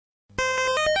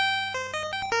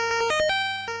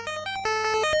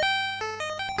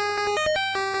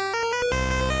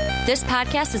This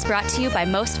podcast is brought to you by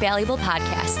Most Valuable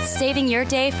Podcasts, saving your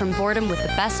day from boredom with the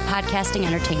best podcasting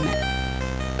entertainment.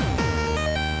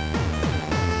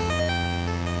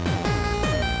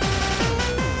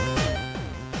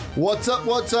 What's up,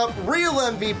 Real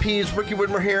MVPs, Ricky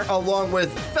Whitmer here, along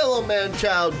with fellow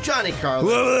man-child Johnny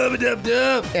Carlin.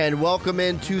 And welcome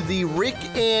into the Rick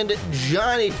and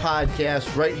Johnny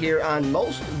podcast right here on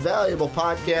Most Valuable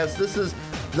Podcasts. This is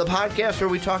the podcast where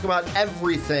we talk about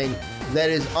everything that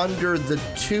is under the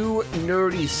two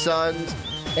nerdy suns.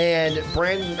 And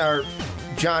Brandon, or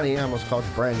Johnny, I almost called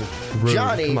you Brandon. Rude.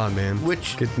 Johnny, come on, man.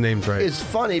 Which get the names right. It's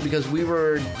funny because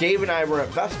Dave and I were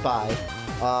at Best Buy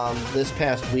this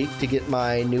past week to get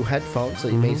my new headphones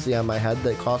that you may see on my head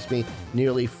that cost me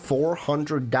nearly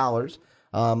 $400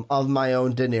 of my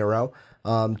own dinero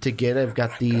to get. I've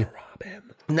got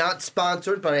not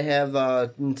sponsored, but I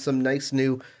have some nice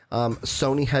new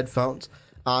Sony headphones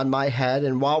on my head.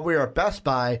 And while we were at Best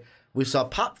Buy, we saw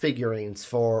pop figurines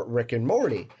for Rick and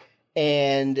Morty.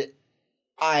 And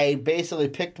I basically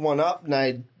picked one up, and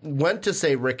I went to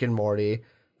say Rick and Morty,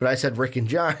 but I said Rick and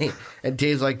Johnny. And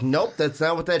Dave's like, nope, that's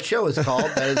not what that show is called.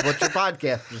 That is what your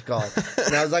podcast is called.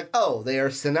 And I was like, oh, they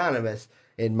are synonymous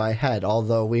in my head.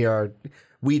 Although we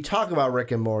talk about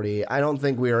Rick and Morty, I don't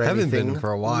think we are anything been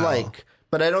for a while.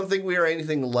 But I don't think we are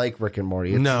anything like Rick and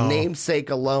Morty. Its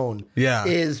namesake alone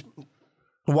is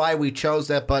why we chose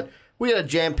that. But we had a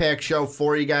jam-packed show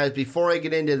for you guys. Before I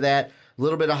get into that, a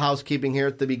little bit of housekeeping here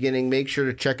at the beginning. Make sure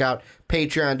to check out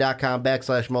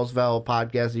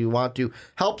patreon.com/mostvaluablepodcast if you want to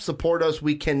help support us.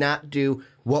 We cannot do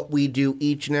what we do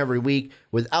each and every week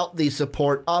without the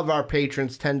support of our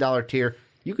patrons. $10 tier.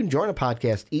 You can join a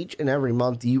podcast each and every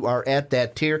month. You are at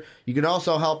that tier. You can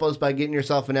also help us by getting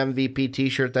yourself an MVP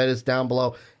t-shirt. That is down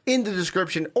below in the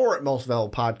description or at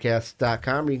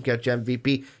mostvaluablepodcast.com. You can catch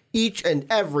MVP each and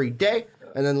every day.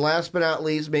 And then last but not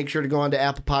least, make sure to go on to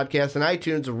Apple Podcasts and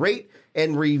iTunes, rate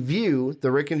and review the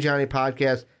Rick and Johnny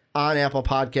podcast on Apple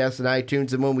Podcasts and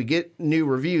iTunes. And when we get new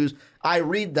reviews, I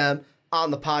read them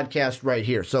on the podcast right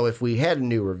here. So if we had a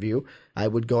new review, I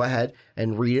would go ahead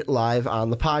and read it live on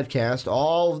the podcast.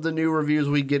 All of the new reviews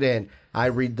we get in, I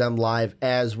read them live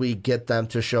as we get them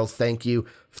to show thank you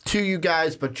to you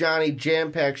guys. But Johnny,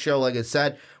 jam-packed show, like I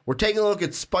said. We're taking a look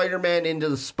at Spider-Man Into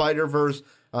the Spider-Verse.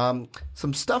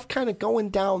 Some stuff kind of going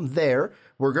down there.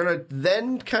 We're going to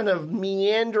then kind of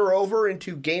meander over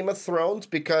into Game of Thrones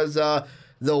because the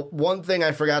one thing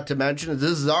I forgot to mention is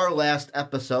this is our last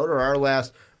episode or our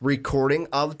last recording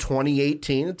of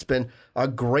 2018. It's been a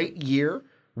great year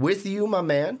with you, my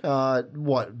man.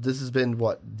 This has been,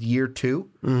 year two?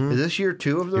 Is this year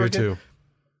two of the year recording?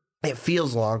 2? It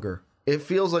feels longer. It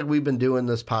feels like we've been doing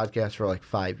this podcast for like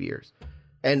 5 years.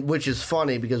 And which is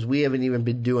funny because we haven't even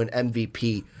been doing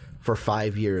MVP for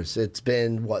 5 years. It's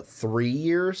been, 3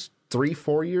 years?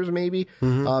 4 years maybe?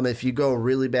 If you go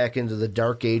really back into the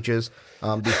dark ages,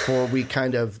 before we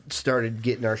kind of started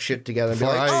getting our shit together and be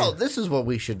like, this is what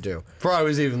we should do. Before I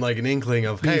was even like an inkling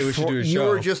of, hey, we should do a show. You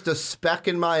were just a speck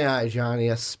in my eye, Johnny,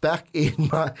 a speck in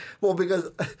my... Well,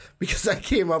 because I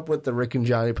came up with the Rick and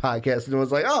Johnny podcast and it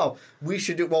was like, we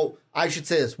should do... Well, I should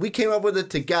say this. We came up with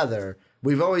it together.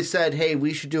 We've always said, hey,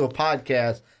 we should do a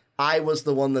podcast. I was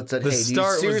the one that said, hey, do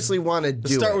you seriously want to do it? The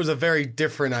start was a very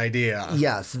different idea.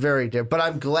 Yes, very different. But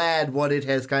I'm glad what it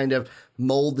has kind of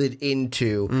molded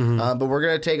into. But we're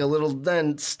going to take a little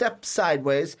then step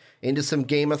sideways into some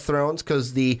Game of Thrones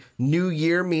because the new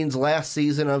year means last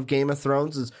season of Game of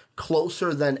Thrones is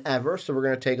closer than ever. So we're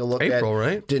going to take a look April, at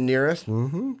right?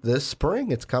 Daenerys this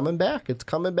spring. It's coming back. It's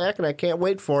coming back, and I can't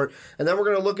wait for it. And then we're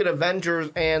going to look at Avengers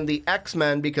and the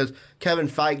X-Men because Kevin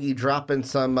Feige dropping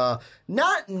some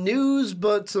not news,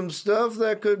 but some stuff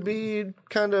that could be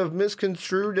kind of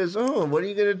misconstrued as, what are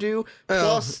you going to do?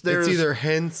 Plus, there's it's either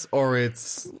hints or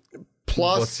it's...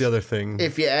 Plus, what's the other thing?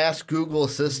 If you ask Google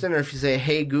Assistant or if you say,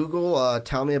 hey, Google,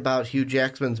 tell me about Hugh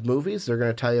Jackman's movies, they're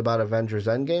going to tell you about Avengers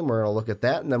Endgame. We're going to look at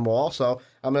that. And then I'm going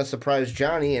to surprise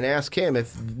Johnny and ask him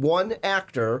if one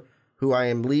actor who I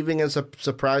am leaving as a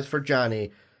surprise for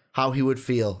Johnny, how he would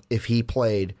feel if he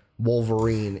played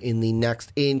Wolverine in the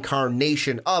next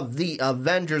incarnation of the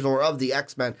Avengers or of the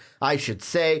X-Men, I should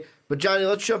say. But Johnny,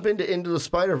 let's jump into the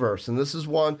Spider-Verse. And this is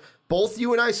one, both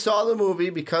you and I saw the movie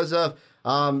because of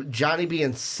Johnny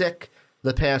being sick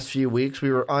the past few weeks.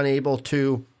 We were unable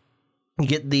to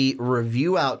get the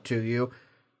review out to you.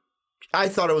 I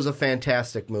thought it was a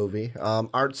fantastic movie.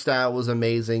 Art style was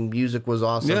amazing. Music was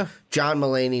awesome. Yeah. John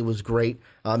Mulaney was great.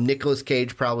 Nicolas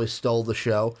Cage probably stole the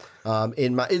show.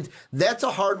 That's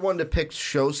a hard one to pick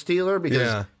show stealer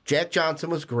because Jack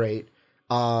Johnson was great.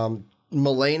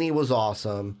 Mulaney was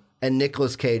awesome. and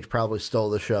Nicolas Cage probably stole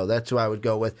the show. That's who I would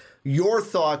go with. Your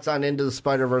thoughts on Into the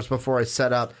Spider-Verse before I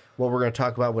set up what we're going to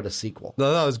talk about with a sequel?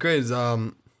 No, that was great.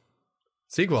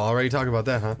 Sequel, already talking about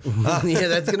that, huh? Yeah,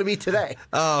 that's going to be today.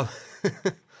 No,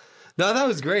 that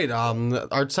was great. The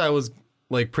art style was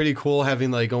like pretty cool,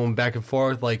 having like going back and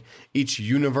forth, like each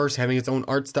universe having its own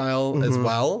art style as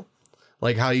well.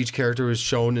 Like how each character was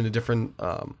shown in a different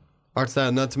art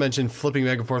style. Not to mention flipping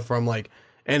back and forth from like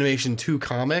animation to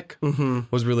comic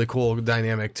was really cool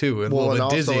dynamic too. A little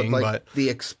bit dizzying, like, but the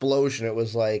explosion, it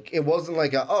was like, it wasn't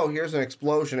like here's an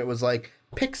explosion. It was like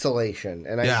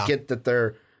pixelation. And I get that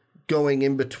they're going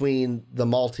in between the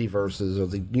multiverses or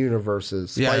the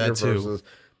universes, Spider-Verses.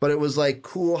 But it was like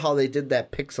cool how they did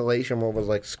that pixelation where it was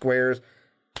like squares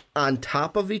on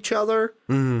top of each other.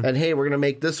 And hey, we're going to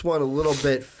make this one a little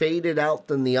bit faded out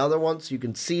than the other one so you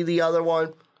can see the other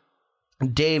one.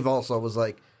 Dave also was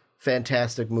like,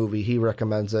 fantastic movie. He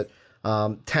recommends it.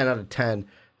 10 out of 10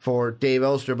 for Dave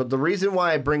Elster. But the reason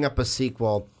why I bring up a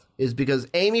sequel is because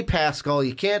Amy Pascal,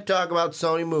 you can't talk about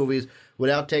Sony movies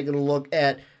without taking a look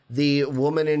at the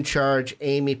woman in charge,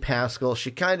 Amy Pascal. She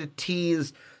kind of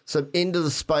teased some Into the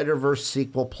Spider-Verse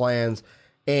sequel plans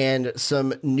and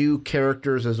some new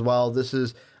characters as well. This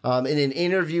is in an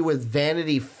interview with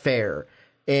Vanity Fair.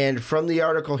 And from the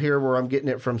article here, where I'm getting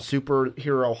it from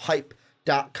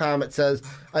superherohype.com, it says,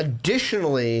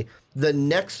 additionally, the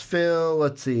next film,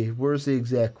 let's see, where's the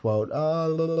exact quote?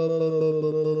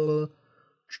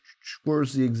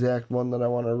 Where's the exact one that I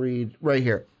want to read? Right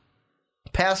here.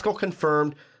 Pascal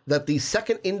confirmed that the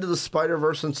second Into the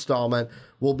Spider-Verse installment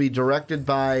will be directed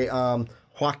by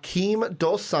Joaquim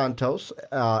Dos Santos,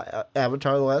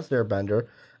 Avatar: The Last Airbender.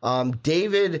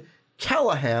 David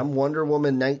Callahan, Wonder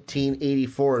Woman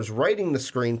 1984, is writing the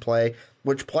screenplay,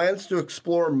 which plans to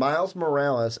explore Miles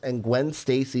Morales and Gwen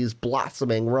Stacy's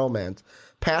blossoming romance.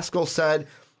 Pascal said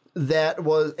that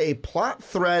was a plot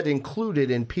thread included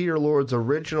in Peter Lord's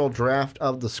original draft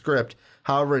of the script.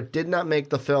 However, it did not make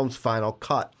the film's final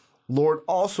cut. Lord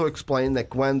also explained that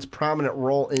Gwen's prominent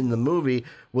role in the movie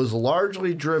was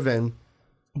largely driven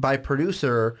by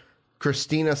producer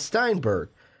Christina Steinberg.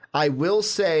 I will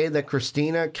say that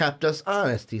Christina kept us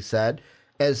honest, he said.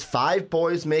 As 5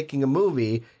 boys making a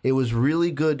movie, it was really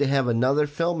good to have another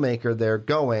filmmaker there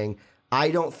going,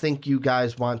 I don't think you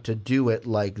guys want to do it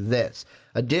like this.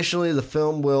 Additionally, the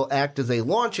film will act as a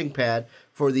launching pad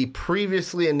for the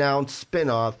previously announced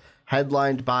spin-off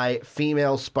headlined by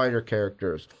female spider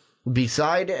characters.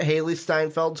 Beside Haley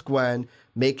Steinfeld's Gwen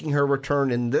making her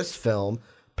return in this film,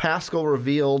 Pascal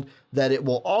revealed that it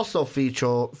will also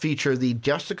feature the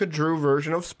Jessica Drew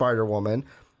version of Spider-Woman,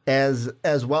 as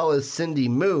well as Cindy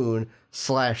Moon /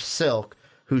 Silk,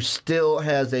 who still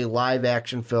has a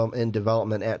live-action film in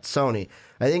development at Sony.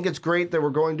 I think it's great that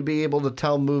we're going to be able to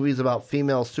tell movies about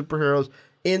female superheroes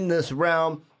in this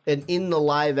realm and in the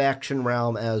live-action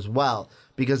realm as well,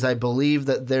 because I believe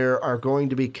that there are going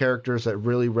to be characters that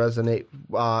really resonate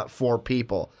for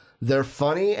people. They're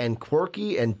funny and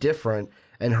quirky and different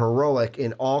and heroic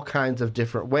in all kinds of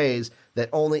different ways that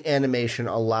only animation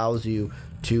allows you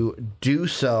to do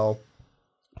so.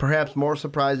 Perhaps more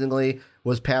surprisingly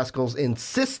was Pascal's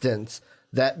insistence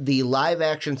that the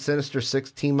live-action Sinister Six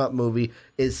team-up movie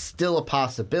is still a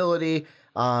possibility.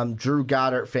 Drew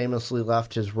Goddard famously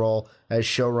left his role as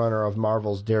showrunner of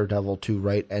Marvel's Daredevil to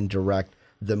write and direct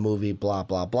the movie, blah,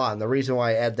 blah, blah. And the reason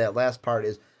why I add that last part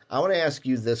is I want to ask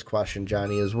you this question,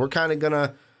 Johnny, is we're kind of going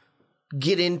to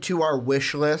get into our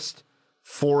wish list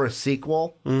for a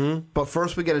sequel. Mm-hmm. But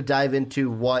first we got to dive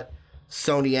into what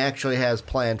Sony actually has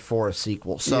planned for a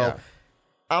sequel. So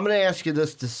I'm going to ask you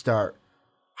this to start.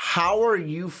 How are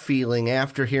you feeling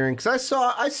after hearing, because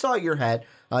I saw your head.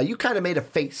 You kind of made a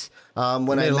face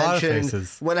when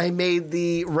I made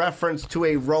the reference to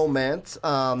a romance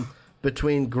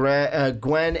between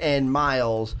Gwen and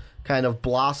Miles kind of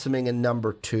blossoming in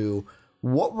number 2.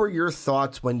 What were your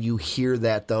thoughts when you hear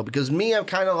that, though? Because me, I'm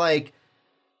kind of like,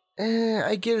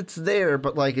 I get it's there,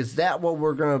 but like, is that what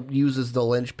we're going to use as the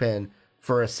linchpin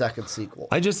for a second sequel?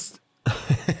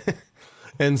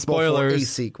 And spoilers. Before a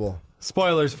sequel.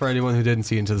 Spoilers for anyone who didn't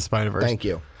see Into the Spider-Verse. Thank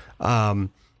you.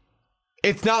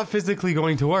 It's not physically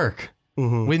going to work.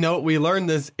 Mm-hmm. We learned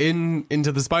this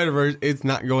Into the Spider-Verse. It's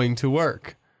not going to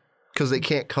work. Because they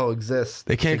can't coexist.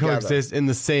 They can't coexist in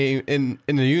the same in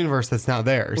a universe that's not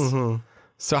theirs. Mm-hmm.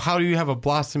 So how do you have a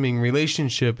blossoming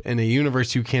relationship in a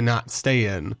universe you cannot stay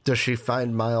in? Does she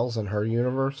find Miles in her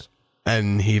universe?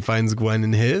 And he finds Gwen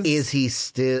in his? Is he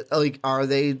still like? Are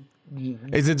they?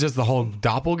 Is it just the whole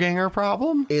doppelganger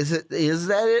problem? Is that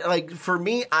it? Like for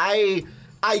me, I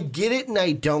I get it and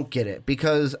I don't get it,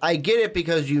 because I get it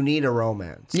because you need a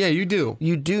romance. Yeah, you do.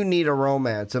 You do need a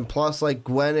romance, and plus, like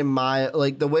Gwen and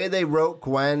like the way they wrote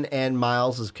Gwen and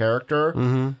Miles'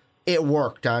 character, it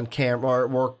worked on camera. Or it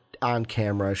worked on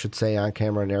camera, I should say, on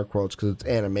camera in air quotes, because it's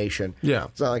animation. Yeah,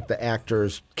 it's not like the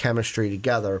actors' chemistry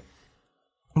together.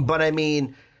 But I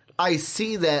mean, I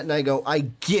see that and I go, I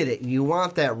get it. You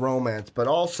want that romance, but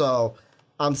also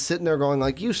I'm sitting there going,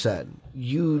 like you said,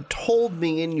 you told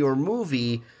me in your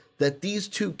movie that these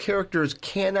two characters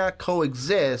cannot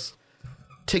coexist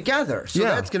together. So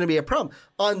that's going to be a problem.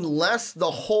 Unless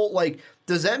the whole, like,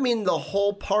 does that mean the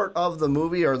whole part of the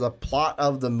movie or the plot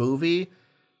of the movie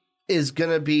is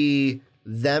going to be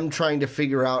them trying to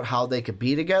figure out how they could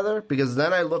be together? Because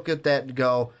then I look at that and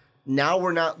go, now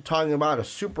we're not talking about a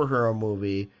superhero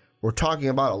movie. We're talking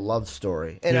about a love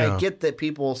story. And I get that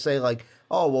people will say, like,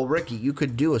 oh, well, Ricky, you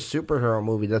could do a superhero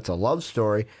movie that's a love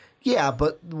story. Yeah,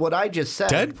 but what I just said...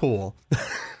 Deadpool.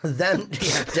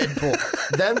 Deadpool.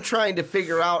 Them trying to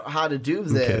figure out how to do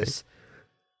this,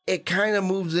 it kind of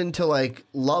moves into, like,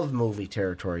 love movie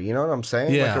territory. You know what I'm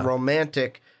saying? Yeah. Like a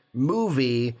romantic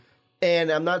movie.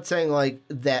 And I'm not saying, like,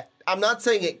 that... I'm not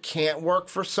saying it can't work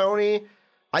for Sony.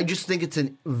 I just think it's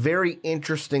a very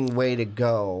interesting way to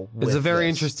go. It's a very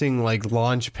interesting like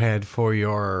launch pad for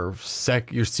your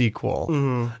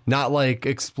sequel. Not like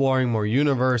exploring more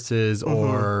universes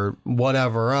or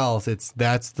whatever else.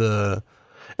 And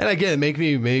again,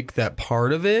 make that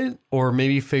part of it, or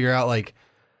maybe figure out like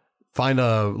find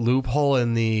a loophole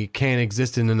in the can't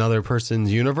exist in another person's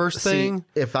universe thing.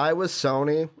 If I was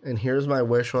Sony, and here's my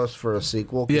wish list for a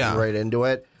sequel, get right into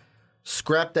it.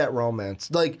 Scrap that romance.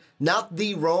 Like, not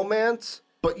the romance,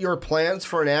 but your plans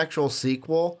for an actual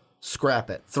sequel,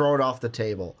 scrap it. Throw it off the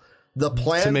table. The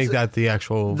plans to make that the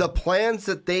actual... The plans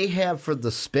that they have for the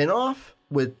spinoff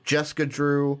with Jessica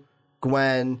Drew,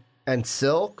 Gwen, and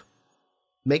Silk,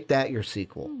 make that your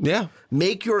sequel. Yeah.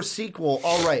 Make your sequel,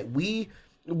 all right, we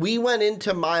went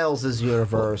into Miles'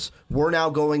 universe. We're now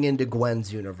going into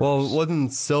Gwen's universe. Well,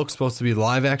 wasn't Silk supposed to be the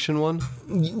live-action one?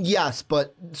 Yes,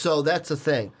 but... So that's the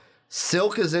thing.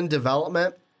 Silk is in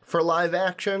development for live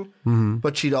action,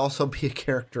 but she'd also be a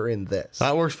character in this.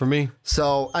 That works for me.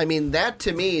 So, I mean, that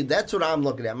to me, that's what I'm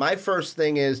looking at. My first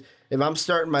thing is, if I'm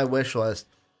starting my wish list,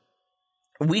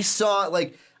 we saw,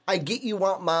 like, I get you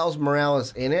want Miles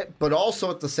Morales in it, but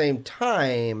also at the same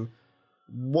time,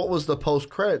 what was the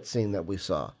post-credit scene that we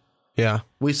saw? Yeah.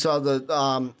 We saw the,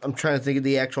 I'm trying to think of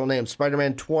the actual name,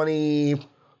 Spider-Man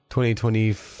 2029,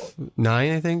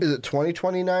 I think? Is it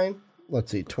 2029? Let's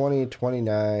see,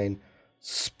 2029,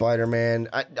 Spider-Man.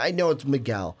 I know it's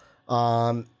Miguel.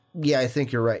 Yeah, I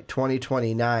think you're right.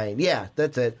 2029. Yeah,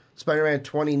 that's it. Spider-Man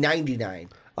 2099.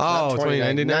 Oh,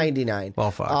 2099.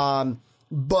 Well, fuck.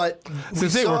 But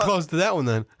we're close to that one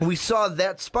then. We saw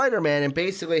that Spider-Man and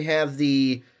basically have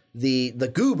the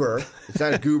goober. It's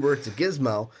not a goober, it's a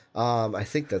gizmo. I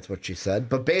think that's what she said.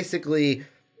 But basically,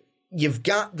 you've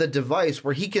got the device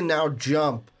where he can now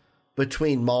jump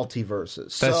between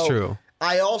multiverses. That's true.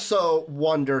 I also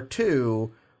wonder,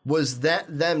 too, was that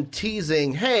them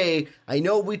teasing, hey, I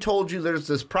know we told you there's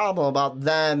this problem about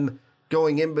them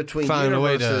going in between universes. A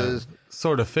way to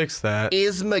sort of fix that.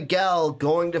 Is Miguel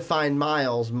going to find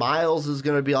Miles? Miles is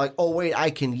going to be like, oh, wait, I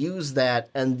can use that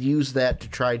and use that to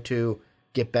try to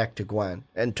get back to Gwen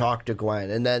and talk to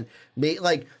Gwen. And then,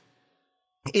 like,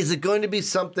 is it going to be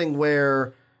something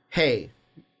where, hey,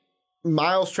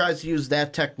 Miles tries to use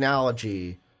that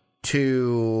technology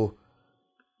to,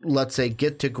 let's say,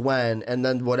 get to Gwen, and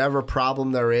then whatever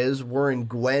problem there is, we're in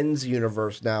Gwen's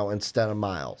universe now instead of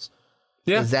Miles.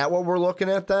 Yeah. Is that what we're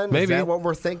looking at then? Maybe. Is that what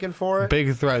we're thinking for it?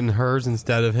 Big threat in hers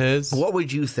instead of his. What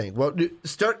would you think?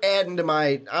 Start adding to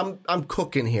my... I'm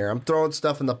cooking here. I'm throwing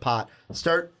stuff in the pot.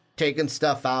 Start taking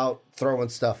stuff out, throwing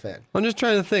stuff in. I'm just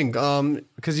trying to think,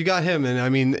 because you got him, and I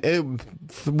mean, it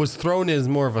was thrown in as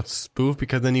more of a spoof,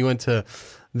 because then he went to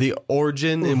the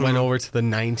origin and went over to the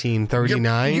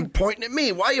 1939. You're pointing at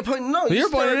me. Why are you pointing? No,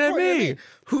 you're pointing at me.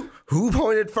 Who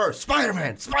pointed first?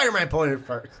 Spider-Man. Spider-Man pointed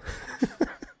first.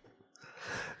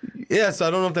 Yeah, so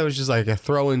I don't know if that was just like a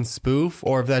throw-in spoof,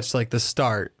 or if that's like the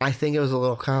start. I think it was a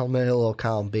little column A, a little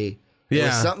column B. It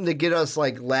was something to get us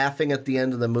like laughing at the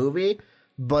end of the movie.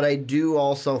 But I do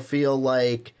also feel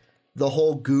like the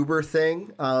whole goober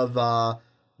thing of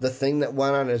the thing that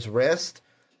went on his wrist,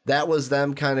 that was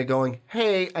them kind of going,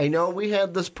 hey, I know we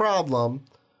had this problem,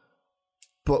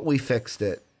 but we fixed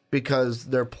it, because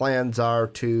their plans are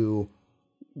to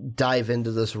dive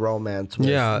into this romance with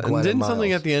Gwen and didn't Miles.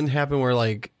 something at the end happen where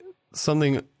like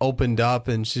something opened up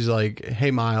and she's like, hey,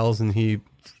 Miles, and he...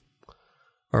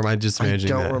 Or am I just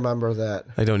imagining that? I don't remember that.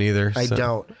 I don't either. I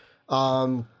don't.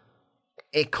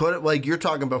 It could, like, you're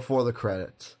talking before the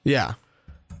credits. Yeah.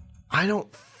 I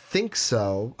don't think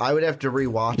so. I would have to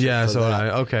rewatch it. Yeah, for so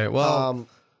that. okay. Well,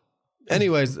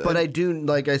 anyways. But I do,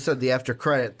 like I said, the after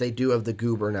credit, they do have the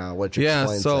goober now, which yeah,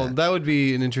 explains so that. that would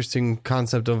be an interesting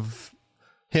concept of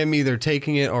him either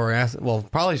taking it or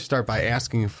probably start by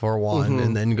asking for one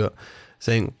and then go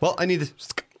saying, well, I need this.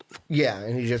 Yeah,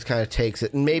 and he just kind of takes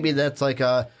it. And maybe that's like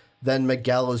then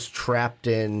Miguel is trapped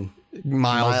in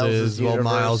Miles universe.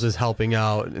 Miles is helping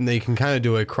out, and they can kind of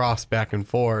do a cross back and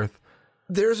forth.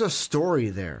 There's a story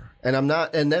there, and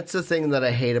that's the thing that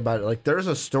I hate about it. Like, there's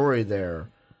a story there,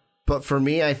 but for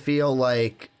me, I feel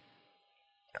like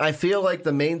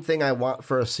the main thing I want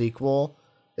for a sequel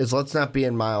is let's not be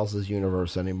in Miles'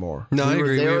 universe anymore. No, I agree. We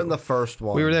were there in the first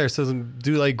one. We were there, so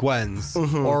do like Gwen's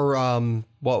or I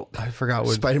forgot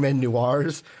what Spider-Man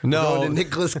Noirs. No. We're going to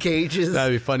Nicolas Cage's.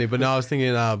 That'd be funny. But no, I was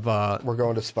thinking of We're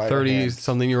going to Spider-Man.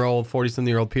 30-something-year-old,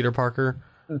 40-something-year-old Peter Parker.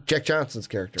 Jack Johnson's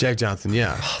character. Jack Johnson,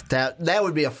 yeah. That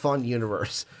would be a fun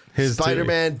universe. His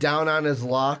Spider-Man down on his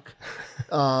luck.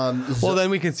 Well, then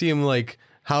we can see him like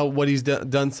what he's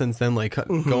done since then. Like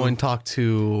go and talk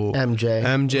to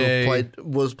MJ. Who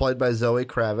was played by Zoe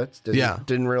Kravitz.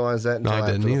 Didn't realize that until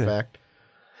after the fact.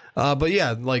 But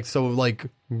yeah, like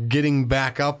getting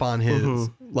back up on his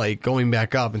like going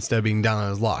back up instead of being down on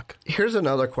his luck. Here's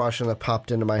another question that popped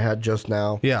into my head just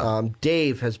now. Yeah.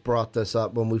 Dave has brought this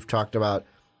up when we've talked about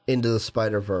Into the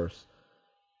Spider-Verse.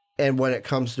 And when it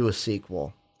comes to a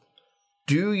sequel,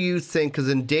 do you think, because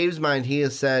in Dave's mind, he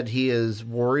has said he is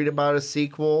worried about a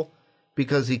sequel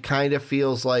because he kind of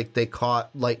feels like they caught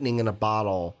lightning in a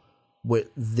bottle with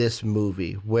this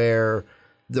movie, where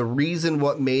the reason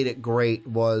what made it great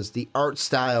was the art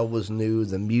style was new,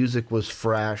 the music was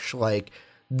fresh. Like,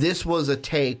 this was a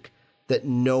take that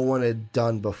no one had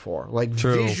done before. Like,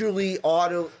 True. Visually,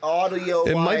 audio.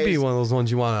 It might be one of those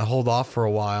ones you want to hold off for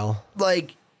a while.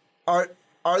 Like, are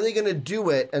they going to do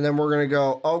it? And then we're going to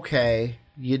go, okay,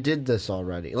 you did this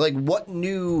already. Like, what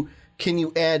new can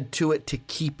you add to it to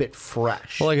keep it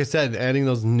fresh? Well, like I said, adding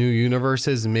those new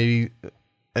universes and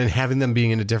having them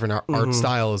being in a different art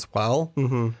style as well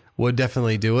would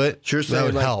definitely do it. You're saying, that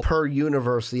would like, help. per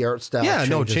universe, the art style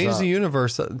change up. the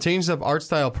universe, change the art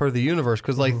style per the universe.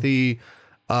 Because like the,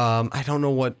 I don't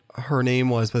know what her name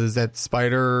was, but is that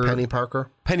Spider...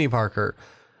 Penny Parker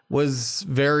was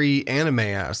very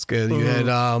anime-esque. You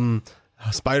had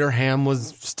Spider-Ham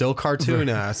was still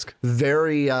cartoon-esque.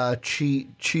 Very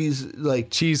cheese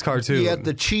cartoon. You got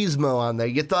the cheesemo on there.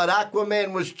 You thought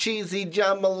Aquaman was cheesy,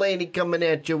 John Mulaney coming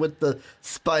at you with the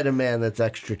Spider-Man that's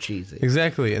extra cheesy.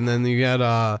 Exactly. And then you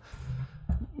got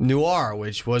Noir,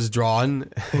 which was drawn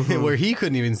where he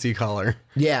couldn't even see color.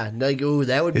 Yeah, like, ooh,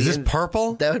 that would be... Is this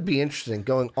purple? That would be interesting,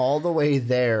 going all the way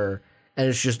there, and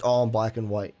it's just all in black and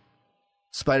white.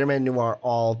 Spider-Man Noir,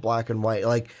 all black and white.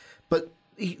 Like, but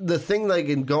the thing, like,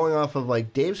 in going off of,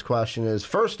 like, Dave's question is,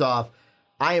 first off,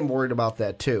 I am worried about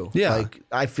that, too. Yeah. Like,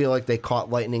 I feel like they caught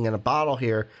lightning in a bottle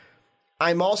here.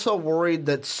 I'm also worried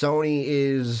that Sony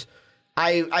is...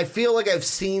 I feel like I've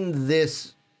seen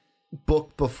this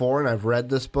book before, and I've read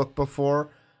this book before,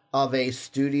 of a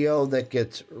studio that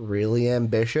gets really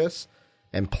ambitious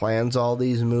and plans all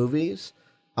these movies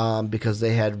because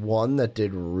they had one that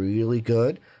did really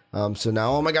good. So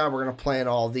now, oh my God, we're going to plan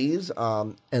all these.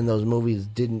 And those movies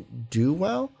didn't do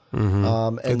well.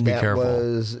 And that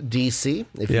was DC,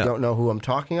 if you don't know who I'm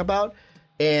talking about.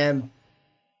 And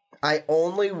I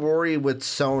only worry with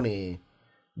Sony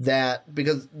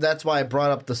because that's why I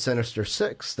brought up the Sinister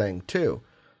Six thing too.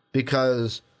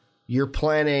 Because you're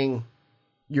going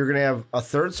to have a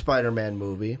third Spider-Man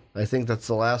movie. I think that's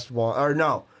the last one. Or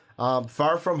no,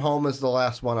 Far From Home is the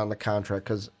last one on the contract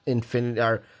because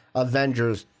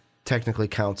Avengers technically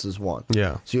counts as one.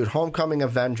 Yeah. So you had Homecoming,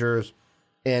 Avengers,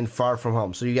 and Far From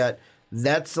Home. So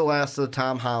that's the last of the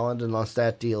Tom Holland unless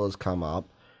that deal has come up.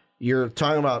 You're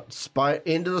talking about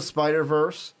Into the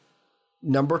Spider-Verse,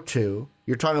 number 2.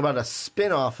 You're talking about a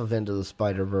spin-off of Into the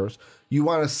Spider-Verse. You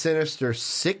want a Sinister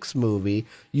Six movie.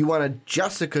 You want a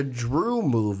Jessica Drew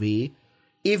movie.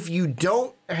 If you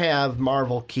don't have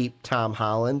Marvel keep Tom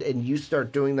Holland and you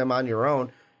start doing them on your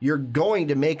own, you're going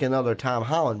to make another Tom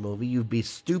Holland movie. You'd be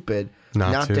stupid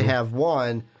not to have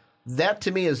one. That,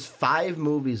 to me, is 5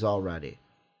 movies already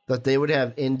that they would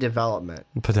have in development.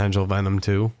 Potential Venom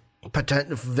 2.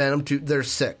 Venom 2.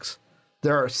 There's 6.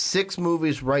 There are 6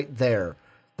 movies right there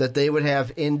that they would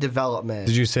have in development.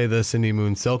 Did you say the Cindy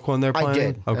Moon Silk one they're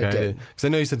planning? I did. Okay. Because I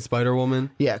know you said Spider-Woman.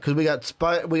 Yeah, because we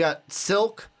got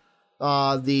Silk,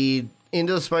 the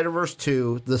Into the Spider-Verse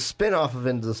 2, the spin-off of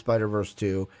Into the Spider-Verse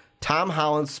 2, Tom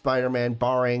Holland's Spider-Man,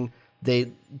 barring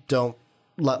they don't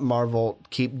let Marvel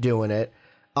keep doing it.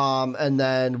 And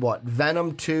then what?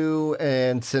 Venom 2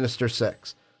 and Sinister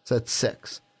 6. So that's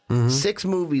 6. 6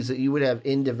 movies that you would have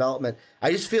in development.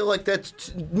 I just feel like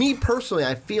that's, me personally,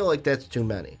 I feel like that's too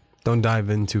many. Don't dive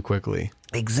in too quickly.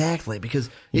 Exactly, because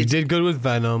you did good with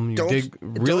Venom. You did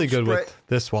really good with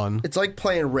this one. It's like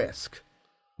playing Risk.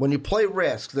 When you play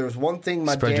Risk, there's one thing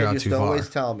my dad used to always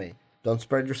tell me. Don't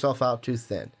spread yourself out too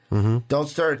thin. Don't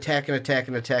start attacking,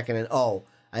 and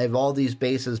I have all these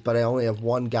bases, but I only have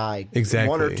one guy. Exactly.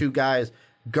 1 or 2 guys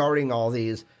guarding all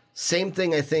these. Same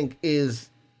thing, I think, is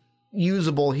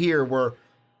usable here, where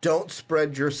don't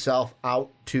spread yourself out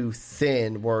too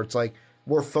thin, where it's like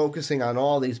we're focusing on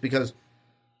all these, because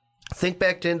think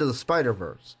back to Into the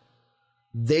Spider-Verse.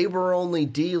 They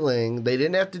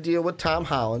didn't have to deal with Tom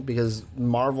Holland because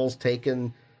Marvel's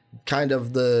taken kind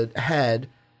of the head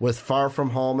with Far From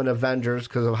Home and Avengers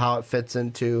because of how it fits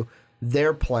into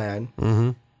their plan.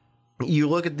 You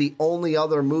look at the only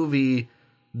other movie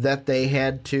that they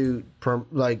had to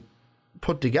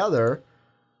put together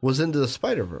was Into the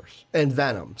Spider-Verse and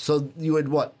Venom. So you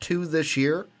had, 2 this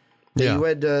year that you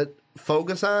had to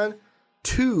focus on?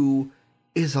 2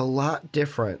 is a lot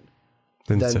different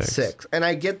than 6. And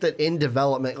I get that in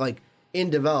development,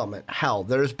 hell,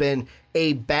 there's been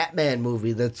a Batman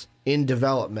movie that's in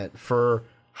development for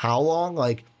how long?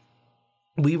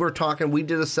 We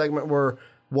did a segment where,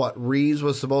 Reeves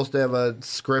was supposed to have a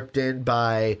script in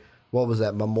by,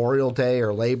 Memorial Day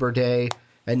or Labor Day.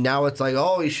 And now it's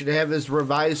he should have his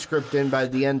revised script in by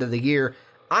the end of the year.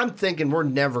 I'm thinking we're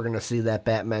never going to see that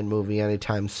Batman movie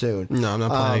anytime soon. No, I'm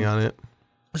not planning on it.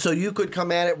 So you could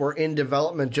come at it where in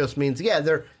development just means,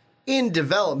 they're in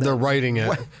development. They're writing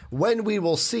it. When we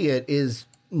will see it is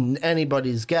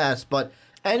anybody's guess. But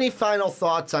any final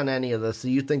thoughts on any of this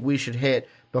that you think we should hit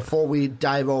before we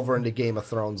dive over into Game of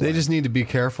Thrones? They just need to be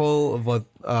careful of what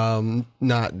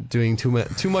not doing too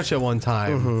much at one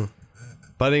time.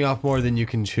 Biting off more than you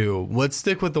can chew. Let's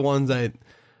stick with the ones that,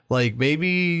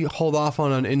 maybe hold off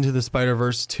on Into the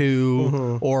Spider-Verse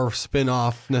 2 or spin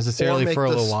off necessarily for a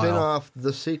little while. Spin off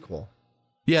the sequel.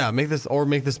 Yeah, make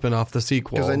the spin-off the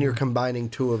sequel. Because then you're combining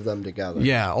 2 of them together.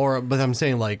 Yeah, but I'm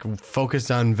saying focus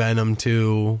on Venom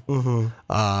 2.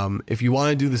 If you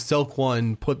want to do the Silk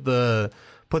one, put the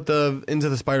Into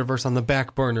the Spider-Verse on the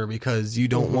back burner because you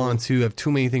don't want to have too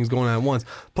many things going on at once.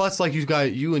 Plus, like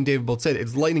you and David both said,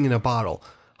 it's lightning in a bottle.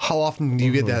 How often do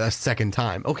you get that a second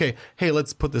time? Okay, hey,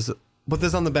 let's put this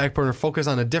on the back burner. Focus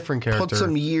on a different character. Put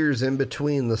some years in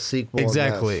between the sequel.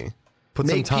 Exactly. And Put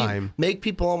some time. Make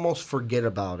people almost forget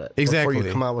about it. Exactly. Before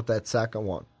you come out with that second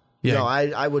one. Yeah. No,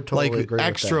 I would totally agree with that.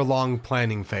 Extra long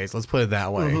planning phase. Let's put it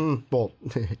that way. Well,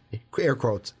 air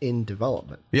quotes, in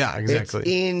development. Yeah, exactly. It's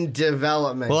in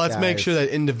development. Well, let's make sure that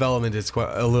in development is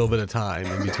quite a little bit of time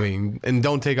in between, and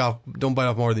don't bite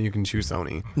off more than you can chew,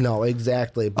 Sony. No,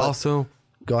 exactly. But also,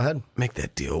 go ahead. Make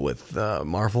that deal with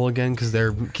Marvel again because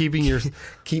they're keeping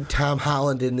keep Tom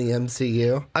Holland in the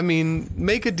MCU. I mean,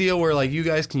 make a deal where you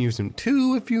guys can use him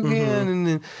too if you can, and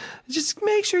then just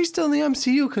make sure he's still in the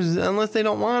MCU because unless they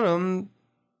don't want him,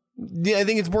 I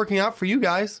think it's working out for you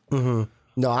guys.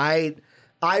 No, I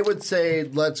would say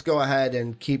let's go ahead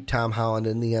and keep Tom Holland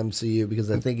in the MCU because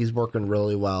I think he's working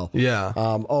really well. Yeah,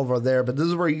 over there. But this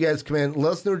is where you guys come in.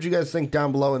 Let us know what you guys think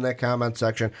down below in that comment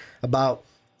section about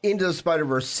Into the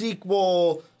Spider-Verse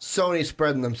sequel, Sony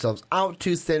spreading themselves out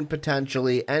too thin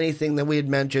potentially, anything that we had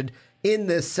mentioned in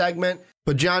this segment.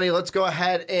 But Johnny, let's go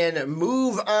ahead and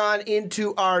move on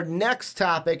into our next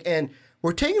topic. And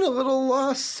we're taking a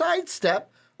little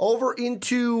sidestep over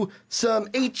into some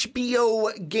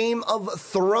HBO Game of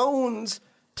Thrones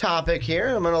topic here.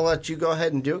 I'm going to let you go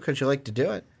ahead and do it because you like to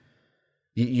do it.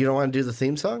 You don't want to do the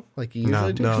theme song like you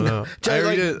usually do? No.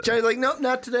 Johnny's like, nope,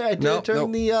 not today. I did it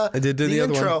during the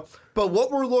intro. One. But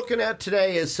what we're looking at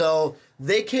today is, so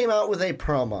they came out with a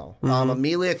promo.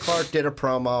 Emilia Clarke did a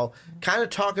promo kind of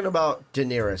talking about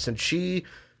Daenerys, and she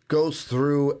goes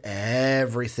through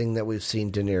everything that we've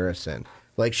seen Daenerys in.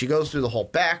 She goes through the whole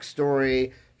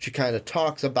backstory. She kind of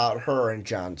talks about her and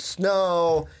Jon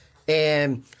Snow,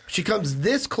 and she comes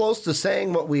this close to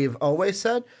saying what we've always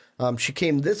said. She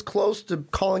came this close to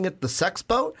calling it the sex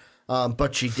boat,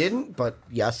 but she didn't. But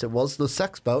yes, it was the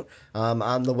sex boat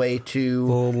on the way to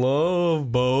the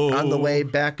love boat. On the way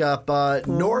back up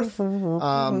north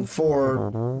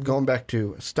for going back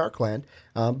to Starkland.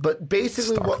 But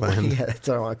basically, that's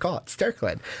what I want to call it,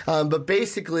 Starkland. But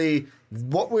basically,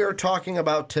 what we are talking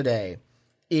about today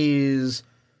is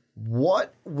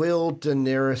what will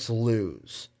Daenerys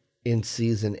lose in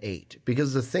season 8?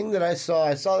 Because the thing that I saw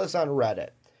this on Reddit.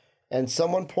 And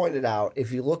someone pointed out,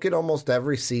 if you look at almost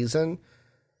every season,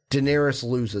 Daenerys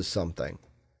loses something.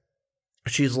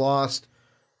 She's lost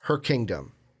her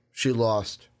kingdom. She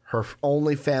lost her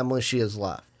only family she has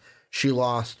left. She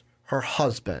lost her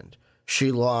husband.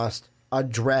 She lost a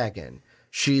dragon.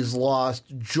 She's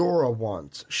lost Jorah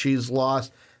once. She's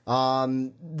lost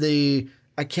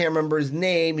I can't remember his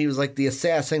name. He was like the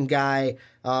assassin guy.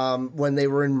 When they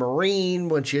were in Marine,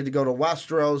 when she had to go to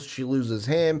Westeros, she loses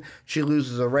him. She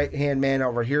loses a right-hand man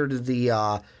over here to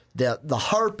the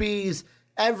Harpies.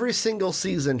 Every single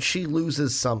season, she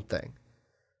loses something.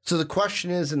 So the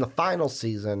question is, in the final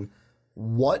season,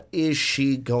 what is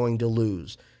she going to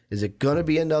lose? Is it going to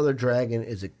be another dragon?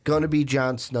 Is it going to be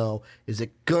Jon Snow? Is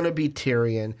it going to be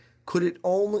Tyrion? Could it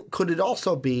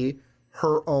also be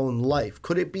her own life?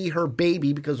 Could it be her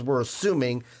baby, because we're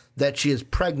assuming that she is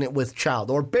pregnant with child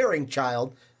or bearing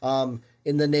child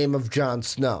in the name of Jon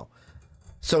Snow?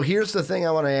 So here's the thing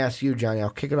I want to ask you, Johnny. I'll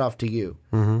kick it off to you.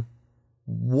 Mm-hmm.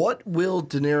 What will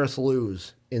Daenerys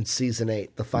lose in season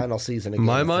 8, the final season of Game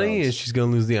My of money Thrones? is she's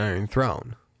going to lose the Iron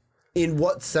Throne. In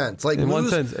what sense? Like in one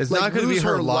sense, it's not going to be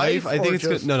her life. I think it's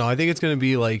just... no. I think it's going to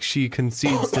be like she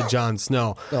concedes to Jon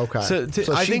Snow. Okay, so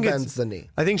I she think bends the knee.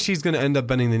 I think she's going to end up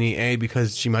bending the knee.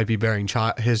 Because she might be bearing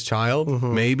his child,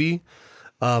 maybe.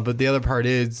 But the other part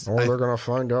is, they're going to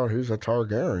find out he's a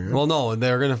Targaryen. Well, no, they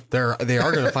are going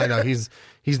to find out he's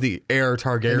the heir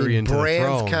Targaryen to the throne.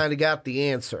 Bran's kind of got the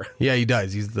answer. Yeah, he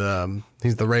does. He's the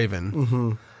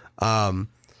Raven. Mm-hmm.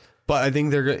 But I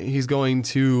think he's going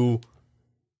to.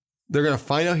 They're going to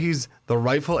find out he's the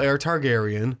rightful heir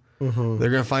Targaryen. Mm-hmm. They're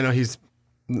going to find out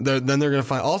then they're going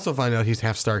to also find out he's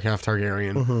half Stark, half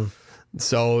Targaryen. Mm-hmm.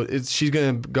 So she's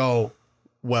going to go,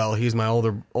 well, he's my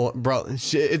older brother.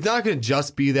 It's not going to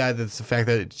just be that. It's the fact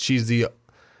that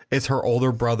it's her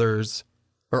older brother's,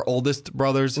 her oldest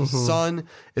brother's son.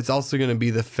 It's also going to be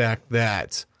the fact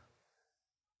that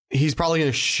he's probably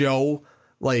going to show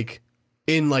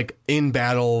in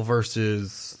battle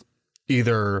versus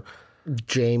either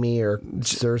Jaime or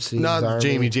Cersei's not army.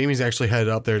 Jaime. Jaime's actually headed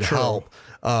up there to help.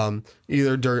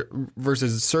 Either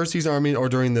versus Cersei's army or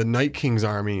during the Night King's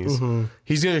armies. Mm-hmm.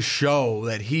 He's going to show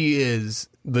that he is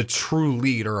the true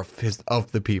leader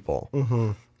of the people.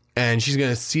 Mm-hmm. And she's going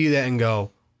to see that and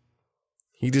go,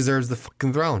 he deserves the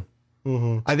fucking throne.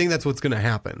 Mm-hmm. I think that's what's going to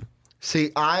happen. See,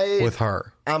 with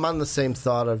her. I'm on the same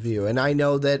thought of you. And I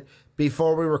know that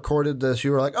before we recorded this,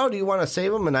 you were like, oh, do you want to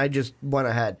save him? And I just went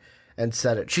ahead and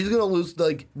said it. She's going to lose,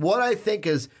 what I think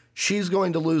is she's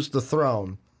going to lose the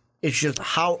throne. It's just,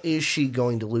 how is she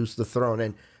going to lose the throne?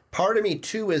 And part of me,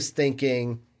 too, is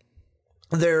thinking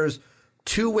there's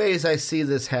two ways I see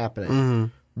this happening.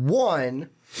 Mm-hmm. One,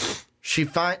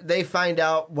 they find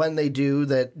out when they do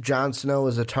that Jon Snow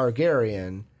is a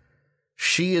Targaryen.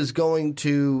 She is going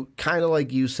to, kind of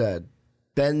like you said,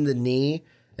 bend the knee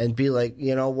and be like,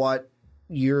 you know what?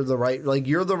 You're the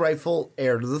rightful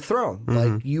heir to the throne. Mm-hmm.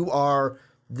 Like, you are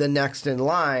the next in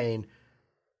line.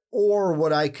 Or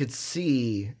what I could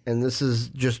see, and this is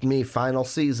just me, final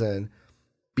season,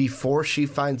 before she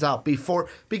finds out,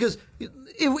 because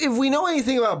if we know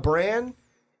anything about Bran,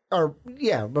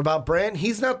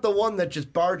 he's not the one that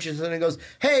just barges in and goes,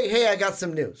 hey, I got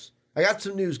some news.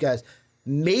 Guys.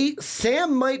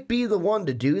 Sam might be the one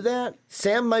to do that.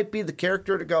 Sam might be the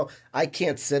character to go, I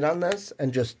can't sit on this,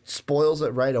 and just spoils it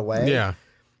right away. Yeah.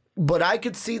 But I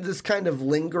could see this kind of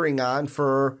lingering on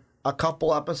for a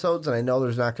couple episodes, and I know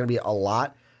there's not going to be a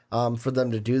lot for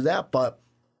them to do that, but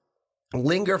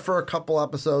linger for a couple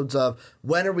episodes of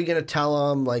when are we going to tell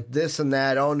them, like this and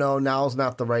that, oh no, now's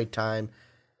not the right time.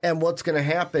 And what's going to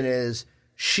happen is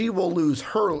she will lose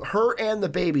her and the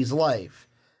baby's life.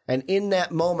 And in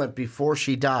that moment before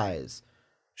she dies,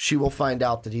 she will find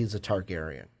out that he's a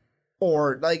Targaryen.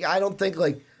 Or, I don't think,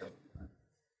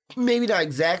 maybe not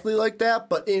exactly like that,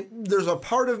 but there's a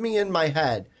part of me in my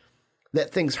head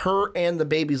that thinks her and the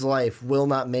baby's life will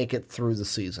not make it through the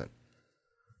season.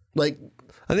 I think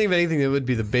if anything, it would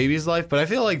be the baby's life, but I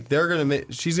feel like they're gonna make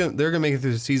it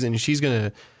through the season. And she's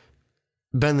gonna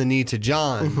bend the knee to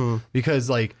Jon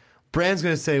because Bran's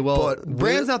gonna say, well,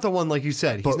 Bran's not the one, like you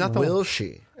said. He's not the will one.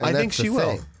 She? I think she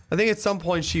will. I think at some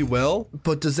point she will.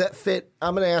 But does that fit?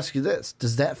 I'm going to ask you this: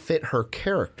 does that fit her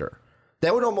character?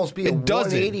 That would almost be a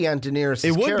 180 on Daenerys' character.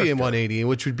 It would be a 180,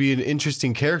 which would be an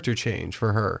interesting character change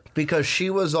for her. Because she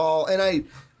was all, and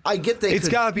I get that you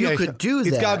could do that.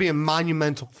 It's got to be a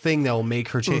monumental thing that will make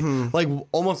her change. Mm-hmm.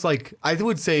 Almost I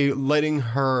would say letting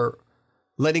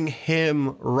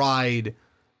him ride.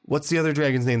 What's the other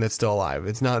dragon's name that's still alive?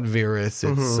 It's not Varys.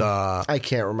 It's I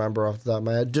can't remember off the top of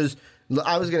my head.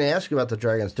 I was going to ask you about the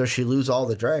dragons. Does she lose all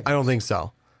the dragons? I don't think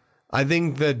so. I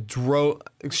think that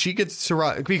she gets to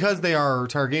ride because they are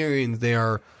Targaryens. They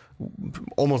are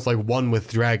almost like one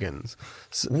with dragons.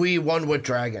 We won with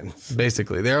dragons.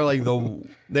 Basically, they're like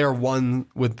they're one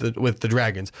with the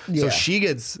dragons. Yeah. So she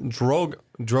gets Drogo.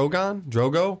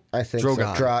 I think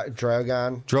Drogon.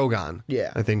 So. Drogon.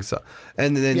 Yeah. I think so.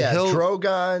 And then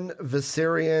Drogon,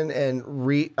 Viserion,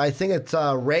 and I think it's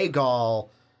Rhaegal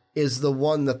is the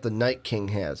one that the Night King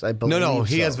has. I believe. No,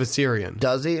 he has Viserion.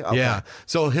 Does he? Okay. Yeah.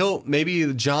 So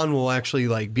maybe Jon will actually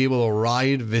like be able to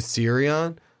ride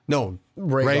Viserion. No,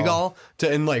 Rhaegal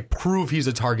and like prove he's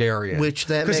a Targaryen.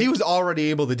 Because he was already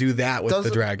able to do that with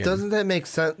the dragon. Doesn't that make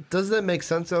sense? Doesn't that make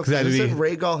sense though? Isn't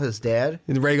Rhaegal his dad?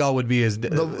 Rhaegal would be his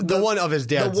the one of his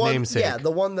dad's namesake. Yeah,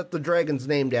 the one that the dragon's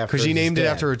named after. Because she named it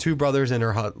after her two brothers and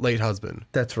her late husband.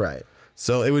 That's right.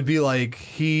 So it would be like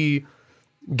he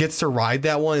gets to ride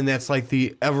that one, and that's like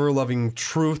the ever loving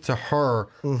truth to her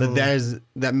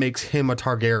that makes him a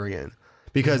Targaryen.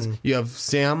 Because you have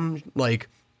Sam like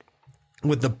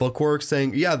with the bookwork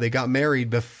saying, yeah, they got married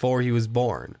before he was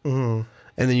born. And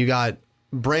then you got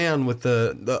Bran with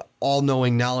the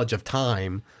all-knowing knowledge of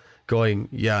time going,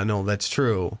 yeah, no, that's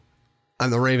true.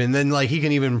 I'm the Raven. And then like he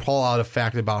can even pull out a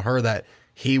fact about her that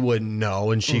he wouldn't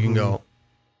know, and she can go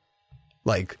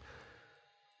like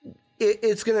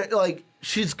it's gonna like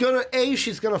she's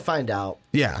gonna find out.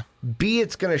 Yeah. B,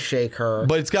 it's gonna shake her.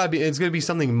 But it's gonna be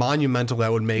something monumental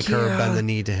that would make her bend the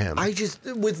knee to him.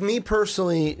 With me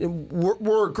personally,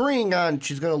 we're agreeing on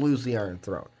she's gonna lose the Iron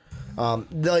Throne.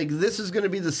 Like this is gonna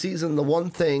be the season, the one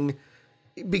thing,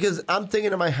 because I'm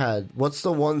thinking in my head, what's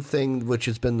the one thing which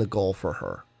has been the goal for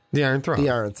her? The Iron Throne. The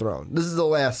Iron Throne. This is the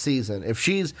last season. If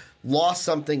she's lost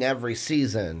something every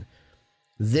season,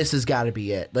 this has got to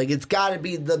be it. Like, it's got to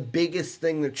be the biggest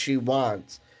thing that she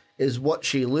wants is what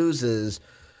she loses.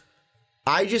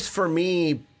 For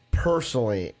me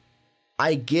personally,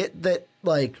 I get that,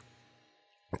 like,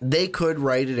 they could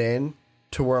write it in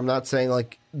to where I'm not saying,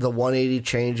 like, the 180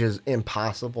 change is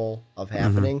impossible of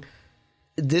happening.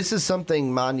 This is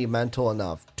something monumental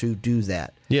enough to do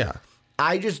that. Yeah.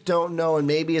 I just don't know, and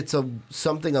maybe it's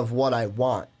something of what I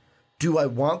want. Do I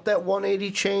want that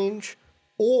 180 change,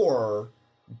 or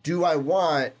do I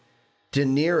want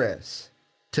Daenerys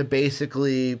to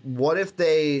basically, what if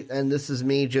they, and this is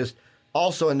me just,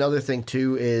 also another thing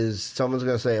too is someone's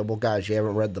going to say, well, guys, you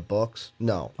haven't read the books?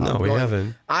 No. We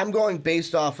haven't. I'm going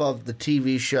based off of the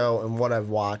TV show and what I've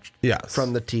watched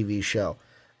from the TV show.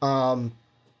 And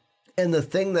the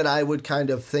thing that I would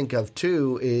kind of think of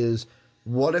too is,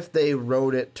 what if they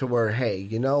wrote it to where, hey,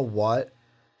 you know what?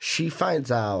 She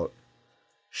finds out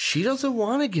she doesn't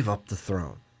want to give up the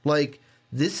throne. Like,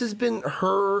 this has been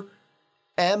her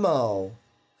MO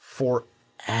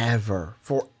forever.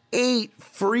 For 8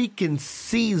 freaking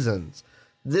seasons,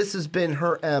 this has been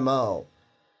her MO.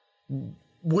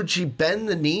 Would she bend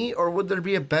the knee, or would there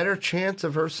be a better chance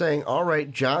of her saying, all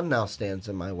right, Jon now stands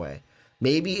in my way?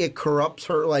 Maybe it corrupts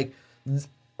her. Like,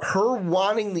 her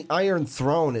wanting the Iron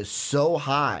Throne is so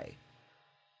high,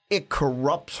 it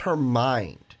corrupts her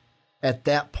mind. At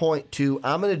that point,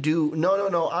 I'm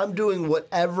doing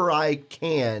whatever I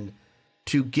can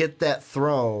to get that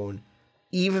throne,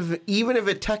 even if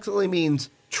it technically means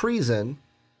treason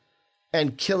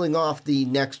and killing off the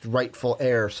next rightful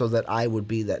heir so that I would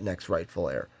be that next rightful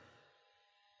heir.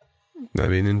 That'd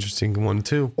be an interesting one,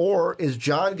 too. Or is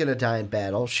Jon going to die in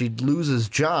battle? She loses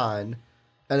Jon,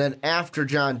 and then after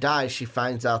Jon dies, she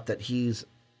finds out that he's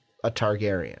a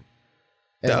Targaryen.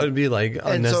 That would be like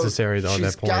unnecessary though at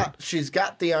that point. She's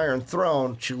got the Iron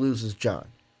Throne. She loses Jon.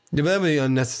 Yeah, but that would be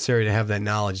unnecessary to have that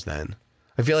knowledge then.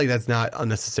 I feel like that's not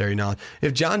unnecessary knowledge.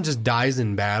 If Jon just dies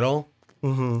in battle,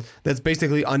 that's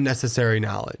basically unnecessary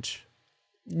knowledge.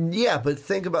 Yeah, but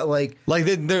think about like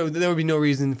there would be no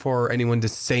reason for anyone to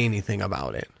say anything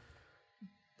about it.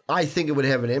 I think it would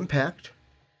have an impact.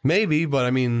 Maybe, but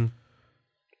I mean,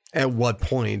 at what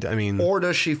point? I mean, or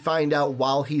does she find out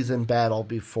while he's in battle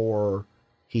before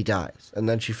he dies, and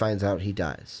then she finds out he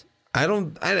dies? I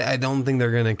don't think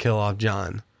they're gonna kill off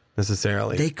Jon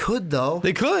necessarily. They could though.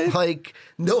 They could. Like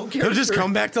no character. He'll just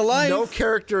come back to life. No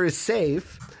character is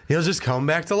safe. He'll just come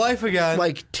back to life again.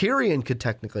 Like Tyrion could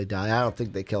technically die. I don't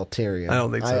think they kill Tyrion. I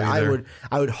don't think so either.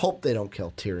 I would hope they don't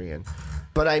kill Tyrion.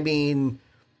 But I mean,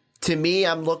 to me,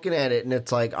 I'm looking at it and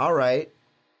it's like, all right,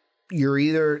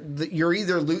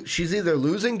 she's either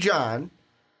losing Jon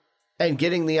and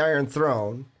getting the Iron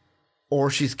Throne, or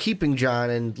she's keeping Jon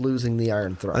and losing the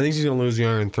Iron Throne. I think she's going to lose the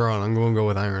Iron Throne. I'm going to go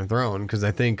with Iron Throne because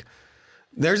I think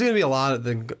there's going to be a lot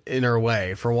in her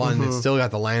way. For one, it's still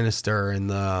got the Lannister and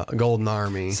the Golden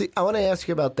Army. See, I want to ask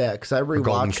you about that because I rewatched.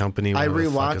 Golden Company. I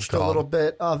rewatched a little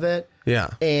bit of it. Yeah,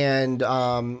 and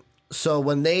so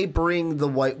when they bring the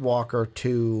White Walker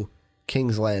to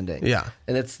King's Landing. Yeah.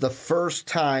 And it's the first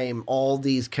time all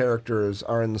these characters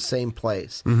are in the same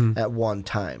place at one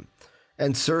time.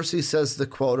 And Cersei says the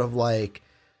quote of, like,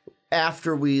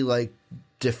 after we, like,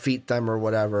 defeat them or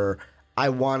whatever, I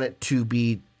want it to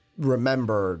be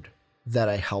remembered that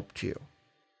I helped you.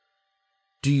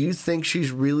 Do you think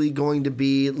she's really going to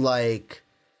be like,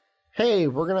 hey,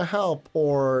 we're going to help?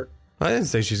 Or I didn't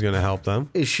say she's going to help them.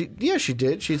 is she? Yeah, she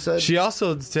did. She said. She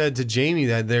also said to Jamie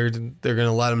that they're going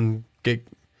to let them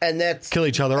kill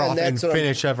each other off and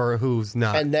finish ever who's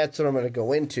not. And that's what I'm going to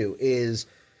go into is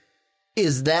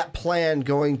that plan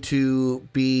going to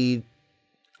be,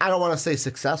 I don't want to say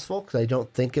successful because I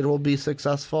don't think it will be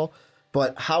successful,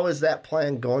 but how is that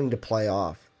plan going to play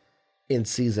off in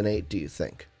season 8, do you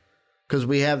think? Because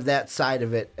we have that side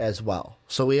of it as well.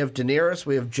 So we have Daenerys,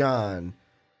 we have Jon,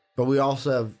 but we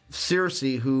also have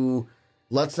Cersei, who,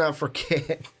 let's not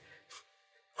forget,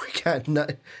 we got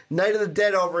Night of the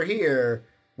Dead over here.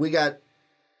 We got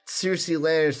Cersei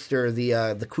Lannister,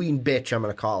 the queen bitch, I'm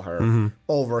going to call her,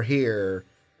 over here.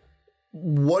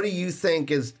 What do you think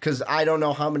is, because I don't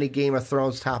know how many Game of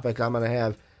Thrones topics I'm going to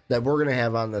have that we're going to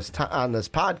have on this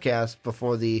podcast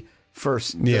before the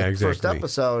first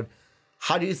episode.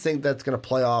 How do you think that's going to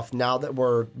play off now that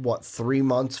we're, 4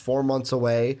 months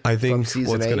away I think from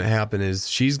what's going to happen is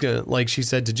she's going to, like she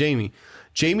said to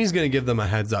Jamie's going to give them a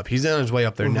heads up. He's on his way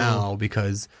up there now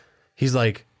because he's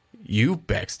like, you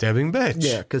backstabbing bitch.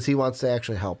 Yeah, because he wants to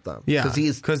actually help them. Yeah,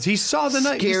 because he saw the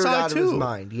night. He saw out it of his too.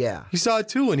 mind. Yeah, he saw it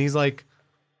too, and he's like,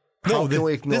 no,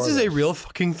 this is a real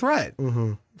fucking threat.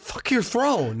 Fuck your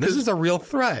throne. This is a real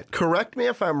threat. Correct me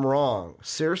if I'm wrong.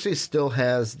 Cersei still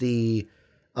has the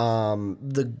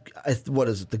what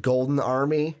is it? The Golden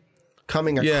Army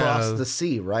coming across the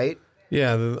sea, right?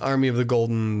 Yeah, the Army of the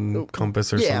Golden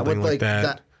Compass or something with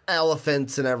that. The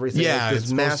elephants and everything. Yeah, like this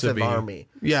it's massive army.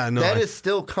 Yeah, no, that is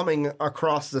still coming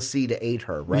across the sea to aid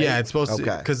her, right? Yeah, it's supposed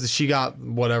to because she got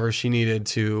whatever she needed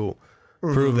to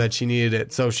prove that she needed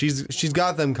it. So she's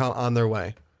got them on their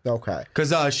way. Okay,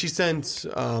 because she sent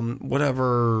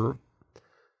whatever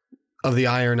of the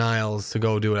Iron Isles to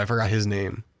go do it. I forgot his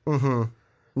name.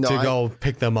 Go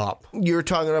pick them up. You're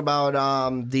talking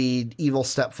about the evil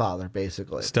stepfather,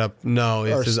 basically.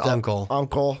 It's his uncle.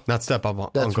 Uncle. Not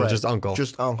step-uncle, Right. just uncle.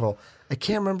 Just uncle. I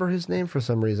can't remember his name for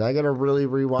some reason. I got to really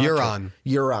rewatch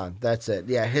Euron, that's it.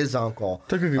 Yeah, his uncle.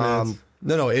 Took a few minutes.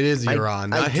 No, it is Euron.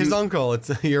 Not his uncle. It's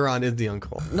Euron is the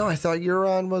uncle. No, I thought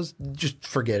Euron was, just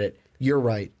forget it. You're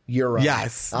right.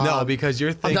 Yes. No, because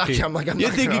you're thinking. You're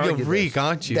thinking of Reek,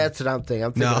 aren't you? That's what I'm thinking.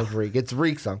 I'm thinking of Reek. It's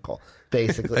Reek's uncle,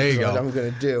 basically. There you go. What I'm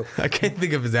going to do. I can't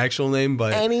think of his actual name,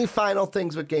 but any final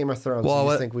things with Game of Thrones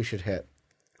you think we should hit?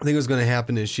 I think what's going to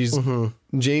happen is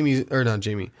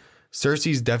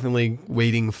Cersei's definitely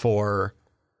waiting for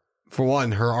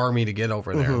one, her army to get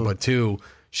over there, but two,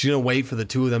 she's going to wait for the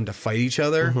two of them to fight each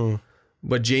other.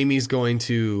 But Jamie's going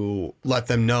to let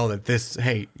them know that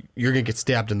hey, you're going to get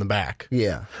stabbed in the back.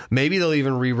 Yeah. Maybe they'll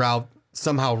even reroute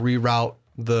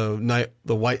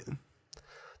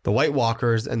the White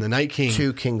Walkers and the Night King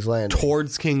to King's Landing.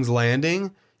 Towards King's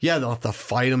Landing. Yeah, they'll have to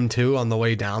fight them too on the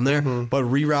way down there, but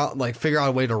figure out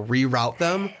a way to reroute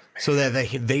them so that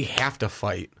they have to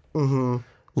fight.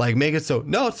 Like make it so,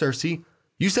 no, Cersei,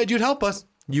 you said you'd help us.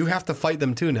 You have to fight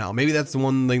them too now. Maybe that's the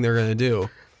one thing they're going to do.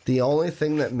 The only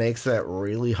thing that makes that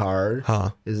really hard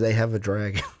is they have a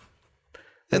dragon.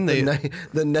 And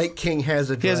the Night King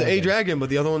has a dragon. He has a dragon, but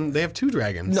the other one, they have two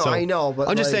dragons. No, I know, but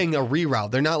I'm just saying a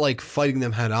reroute. They're not like fighting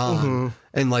them head on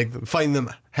and like fighting them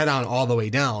head on all the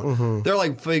way down. They're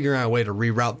like figuring out a way to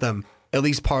reroute them at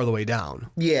least part of the way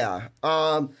down. Yeah.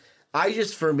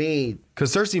 For me,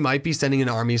 because Cersei might be sending an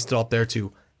army still up there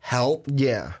to help.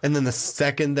 Yeah. And then the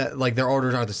second that, like, their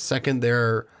orders are the second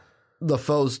the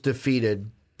foe's defeated,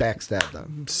 backstab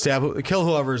them. Kill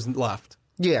whoever's left.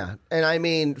 Yeah. And I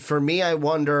mean, for me, I'm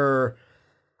wondering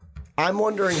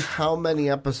how many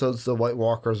episodes the White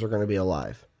Walkers are going to be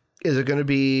alive. Is it going to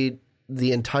be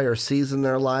the entire season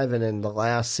they're alive, and in the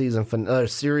last season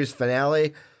series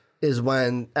finale is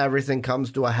when everything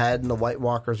comes to a head and the White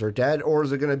Walkers are dead? Or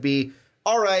is it going to be,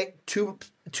 all right, two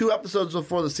episodes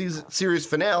before the series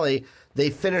finale, they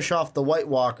finish off the White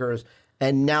Walkers,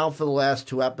 and now for the last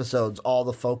 2 episodes, all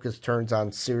the focus turns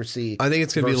on Cersei. I think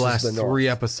it's going to be the last 3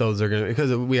 episodes are going to,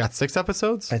 because we got 6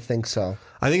 episodes? I think so.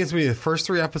 I think it's going to be the first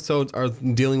 3 episodes are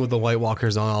dealing with the White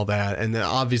Walkers and all that, and then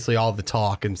obviously all the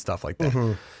talk and stuff like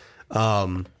that.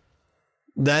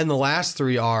 Then the last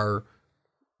 3 are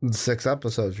 6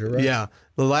 episodes, you're right. Yeah.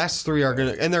 The last 3 are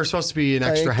going to, and they're supposed to be an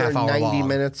extra half hour 90 long.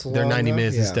 minutes They're long 90 now?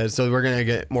 minutes Yeah. instead. So we're going to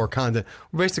get more content.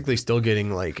 We're basically still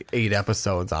getting like 8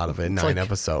 episodes out of it, 9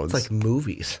 episodes. It's like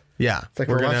movies. Yeah. It's like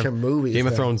we're gonna watching have movies Game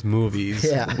of now. Thrones movies.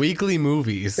 Yeah. Weekly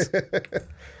movies.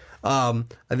 I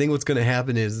think what's going to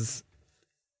happen is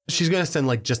she's going to send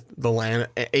like just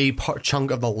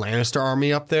chunk of the Lannister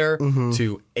army up there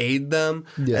to aid them.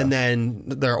 Yeah. And then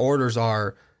their orders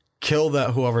are kill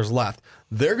whoever's left.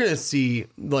 They're going to see,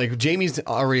 like, Jaime's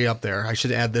already up there. I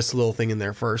should add this little thing in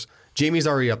there first. Jaime's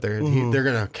already up there. They're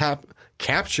going to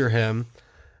capture him,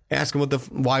 ask him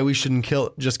why we shouldn't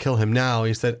just kill him now.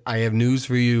 He said, I have news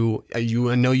for you. I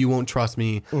know you won't trust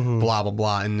me, blah, blah,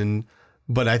 blah. And then,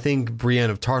 but I think Brienne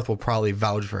of Tarth will probably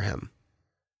vouch for him.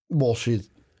 Well,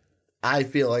 I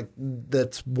feel like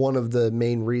that's one of the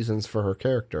main reasons for her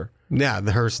character. Yeah,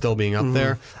 her still being up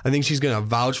there. I think she's going to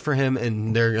vouch for him,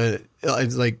 and they're gonna,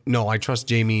 it's like, no, I trust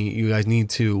Jaime. You guys need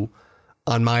to,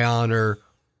 on my honor,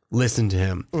 listen to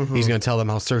him. He's going to tell them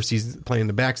how Cersei's planning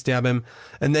to backstab him,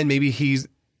 and then maybe he's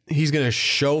going to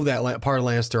show that part of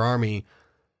Lannister army,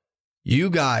 you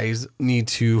guys need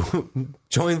to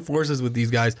join forces with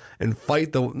these guys and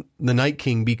fight the Night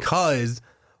King, because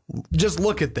just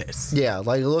look at this. Yeah,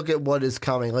 like look at what is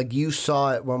coming. Like you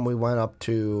saw it when we went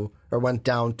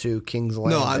down to King's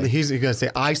Landing. No, he's going to say,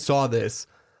 I saw this.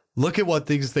 Look at what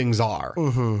these things are.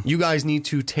 You guys need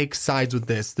to take sides with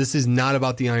this. This is not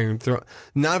about the Iron Throne,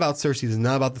 not about Cersei. This is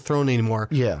not about the throne anymore.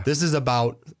 Yeah. This is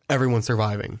about everyone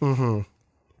surviving.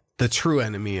 The true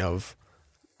enemy of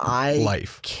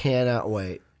life. Cannot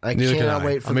wait. Neither can cannot I.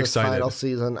 wait for I'm the excited. final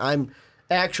season.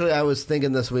 I was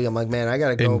thinking this week, I'm like, man, I got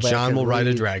to go And back John and will ride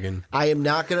a read. dragon. I am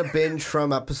not going to binge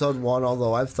from episode 1,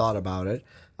 although I've thought about it.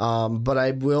 But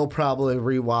I will probably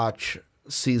rewatch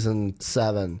season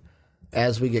 7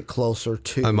 as we get closer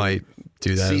to I might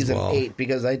do that season as well. 8,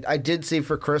 because I did see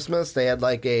for Christmas they had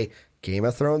like a Game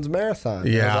of Thrones marathon.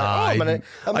 And Yeah, I was like,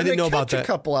 I'm I didn't know catch about that. a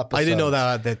couple episodes. I didn't know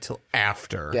that till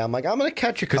after. Yeah, I'm like, I'm going to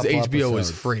catch a because couple HBO was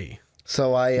episodes. free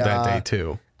So that day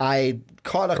too. I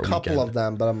caught a couple weekend. of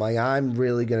them, but I'm like, I'm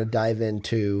really going to dive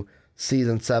into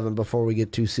season 7 before we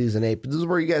get to season 8. But this is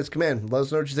where you guys come in. Let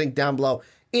us know what you think down below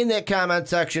in that comment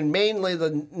section. Mainly,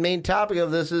 the main topic of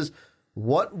this is,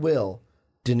 what will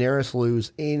Daenerys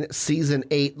lose in season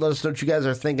 8? Let us know what you guys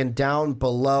are thinking down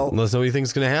below. Let us know what you think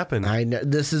is going to happen. I know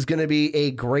this is going to be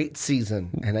a great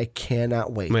season, and I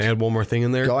cannot wait. I'm going to add one more thing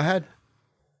in there. Go ahead.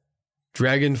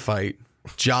 Dragon fight.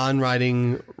 Jon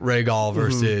riding Rhaegal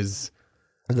versus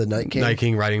The Night King Night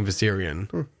King riding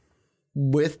Viserion.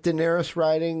 with Daenerys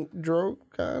riding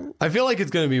Drogon. I feel like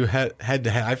it's going to be head to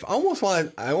head. I almost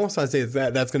want to say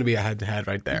that's going to be a head to head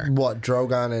right there. What,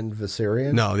 Drogon and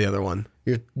Viserion? No, the other one.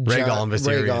 Rhaegal and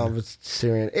Viserion. Rhaegal and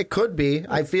Viserion. It could be.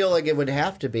 I feel like it would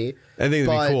have to be. I think it'd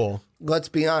But be cool. Let's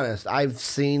be honest. I've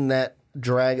seen that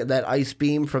ice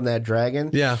beam from that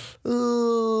dragon. Yeah.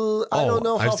 I don't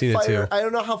know how I've seen it fire. too. I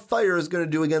don't know how fire is going to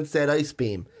do against that ice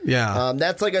beam. Yeah.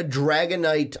 That's like a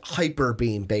Dragonite hyper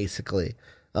beam, basically.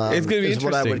 It's going to be is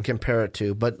what I interesting. would compare it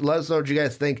to. But let us know what you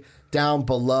guys think down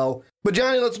below. But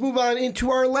Johnny, let's move on into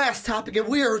our last topic, and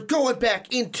we are going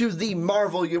back into the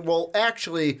Marvel. Well,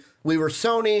 actually, we were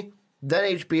Sony,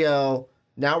 then HBO.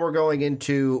 Now we're going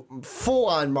into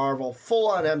full-on Marvel,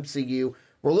 full-on MCU.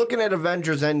 We're looking at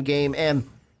Avengers Endgame, and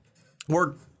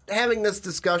we're having this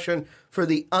discussion for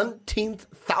the umpteenth,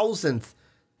 thousandth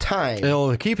time.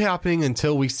 It'll keep happening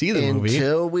until we see the movie.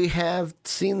 Until we have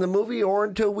seen the movie, or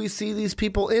until we see these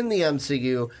people in the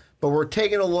MCU. But we're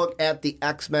taking a look at the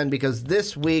X-Men, because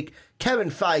this week,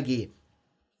 Kevin Feige,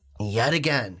 yet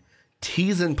again,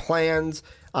 teasing plans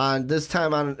on this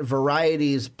time on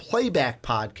Variety's Playback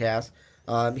podcast.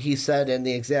 He said, and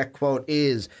the exact quote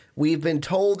is, "We've been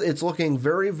told it's looking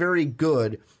very, very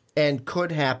good and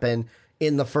could happen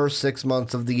in the first 6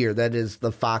 months of the year." That is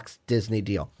the Fox Disney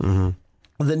deal.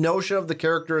 The notion of the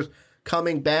characters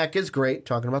coming back is great,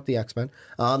 talking about the X-Men.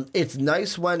 It's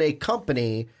nice when a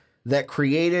company that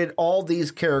created all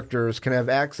these characters can have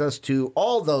access to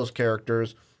all those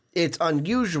characters. It's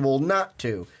unusual not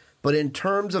to. But in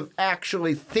terms of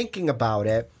actually thinking about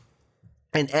it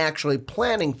and actually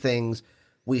planning things,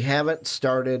 we haven't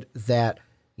started that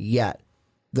yet.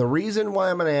 The reason why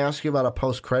I'm going to ask you about a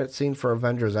post-credit scene for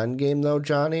Avengers Endgame, though,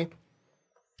 Johnny,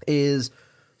 is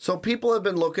so people have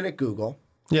been looking at Google.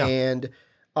 Yeah. And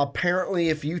apparently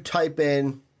if you type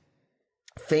in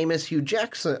famous Hugh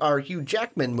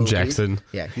Jackman movie. Jackson.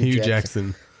 Yeah, Hugh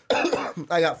Jackson.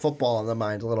 I got football on the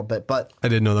mind a little bit, but I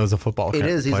didn't know that was a football it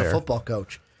is. He's player. a football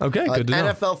coach. Okay, good to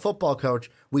know. NFL football coach.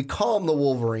 We call him the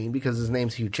Wolverine because his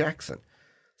name's Hugh Jackson.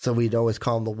 So we'd always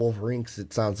call him the Wolverine because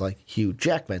it sounds like Hugh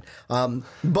Jackman.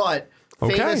 But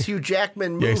famous Hugh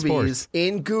Jackman movies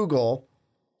in Google,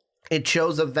 it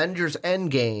shows Avengers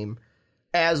Endgame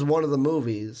as one of the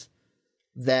movies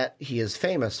that he is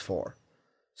famous for.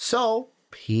 So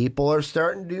people are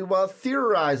starting to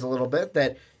theorize a little bit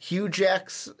that Hugh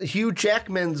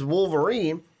Jackman's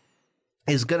Wolverine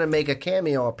is going to make a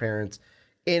cameo appearance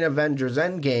in Avengers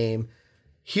Endgame.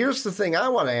 Here's the thing I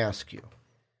want to ask you.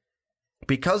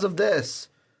 Because of this,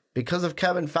 because of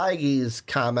Kevin Feige's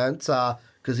comments,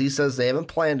 because he says they haven't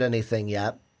planned anything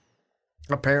yet,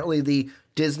 apparently the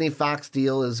Disney-Fox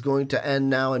deal is going to end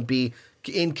now and be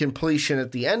in completion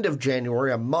at the end of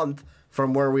January, a month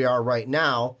from where we are right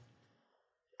now.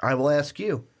 I will ask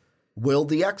you, will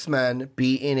the X-Men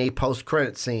be in a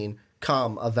post-credit scene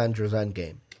come Avengers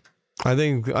Endgame? I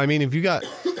mean, if you got,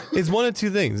 it's one of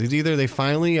two things. It's either they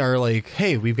finally are like,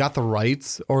 hey, we've got the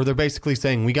rights, or they're basically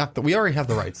saying, we already have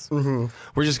the rights. Mm-hmm.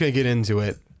 We're just going to get into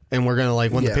it. And we're going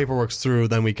to when the paperwork's through,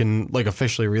 then we can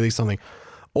officially release something.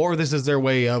 Or this is their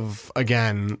way of,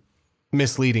 again,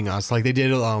 misleading us. Like they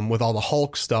did with all the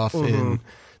Hulk stuff in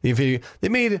the Infinity. They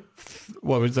made,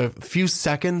 a few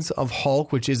seconds of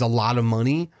Hulk, which is a lot of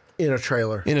money. In a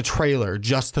trailer,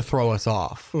 just to throw us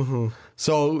off. Mm-hmm.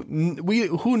 So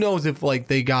who knows if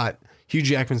they got Hugh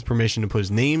Jackman's permission to put his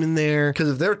name in there?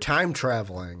 Because if they're time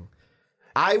traveling,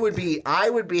 I would be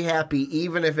happy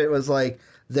even if it was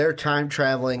they're time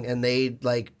traveling and they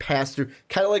pass through,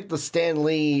 kind of like the Stan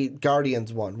Lee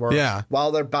Guardians one, where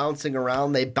while they're bouncing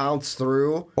around, they bounce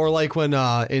through. Or when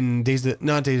in Days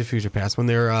of Future Past, when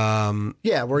they're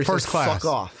where he first says, class. Fuck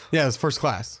off. Yeah, it's first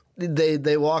class.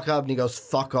 They walk up and he goes,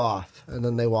 fuck off, and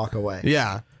then they walk away.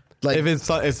 Yeah. If it's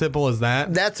as simple as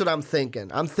that. That's what I'm thinking.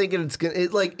 I'm thinking it's going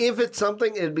to, if it's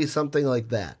something, it'd be something like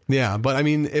that. Yeah, but I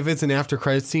mean, if it's an after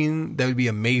credit scene, that would be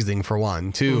amazing for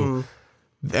one. Two,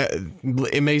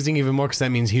 amazing even more because that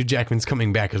means Hugh Jackman's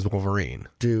coming back as Wolverine.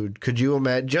 Dude, could you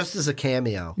imagine? Just as a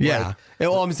cameo. Yeah.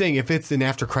 I'm saying if it's an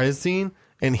after credit scene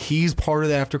and he's part of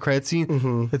the after credit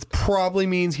scene, it probably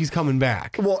means he's coming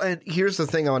back. Well, and here's the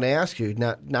thing I want to ask you,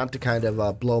 not to kind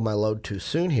of blow my load too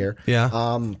soon here.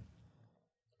 Yeah.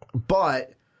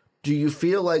 But do you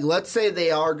feel let's say they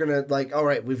are going to, all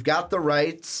right, we've got the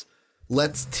rights,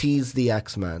 let's tease the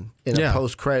X-Men in a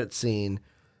post-credit scene.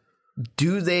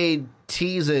 Do they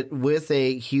tease it with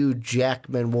a Hugh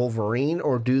Jackman Wolverine,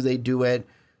 or do they do it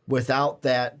without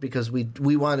that because we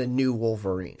want a new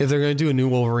Wolverine? If they're going to do a new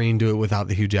Wolverine, do it without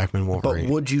the Hugh Jackman Wolverine.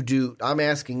 But would you do, I'm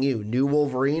asking you, new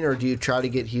Wolverine, or do you try to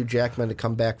get Hugh Jackman to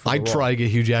come back for the role? I'd try to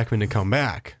get Hugh Jackman to come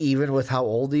back. Even with how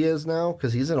old he is now?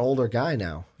 Because he's an older guy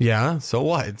now. Yeah, so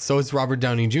what? So it's Robert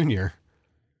Downey Jr.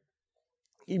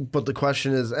 But the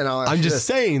question is, and I'm just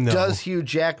saying, though. Does Hugh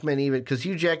Jackman even, because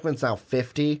Hugh Jackman's now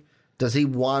 50, does he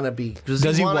want to be, does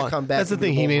he want to come back? That's the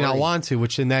thing, he may not want to,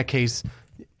 which in that case,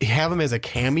 have him as a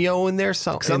cameo in there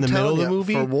in the middle of the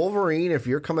movie. For Wolverine, if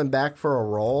you're coming back for a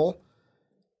role,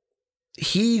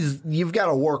 you've got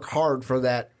to work hard for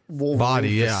that Wolverine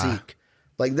body, physique.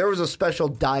 There was a special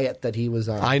diet that he was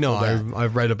on. I know.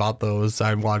 I've read about those.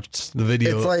 I watched the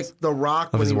video. It's like The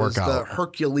Rock when he was the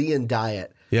Herculean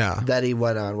diet that he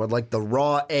went on with the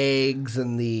raw eggs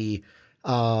and the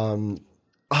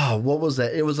what was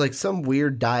that? It was some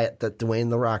weird diet that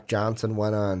Dwayne The Rock Johnson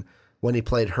went on when he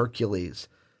played Hercules.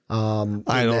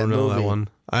 I don't know that one.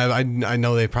 I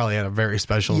know they probably had a very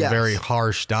special, very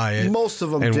harsh diet. Most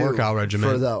of them and do workout regimen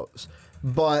for those.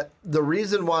 But the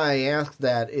reason why I asked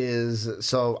that is,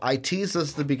 so I teased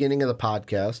this at the beginning of the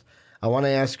podcast. I want to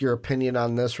ask your opinion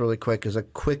on this really quick as a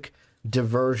quick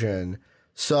diversion.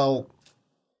 So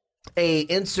a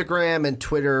Instagram and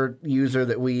Twitter user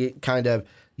that we kind of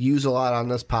use a lot on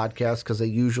this podcast because they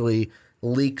usually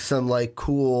leak some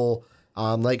cool,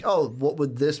 what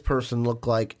would this person look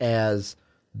like as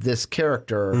this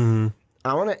character? Mm-hmm.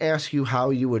 I want to ask you how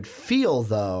you would feel,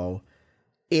 though,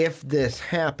 if this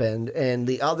happened. And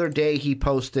the other day he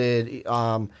posted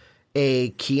a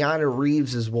Keanu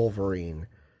Reeves as Wolverine.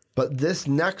 But this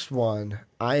next one,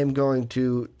 I am going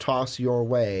to toss your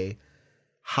way.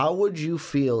 How would you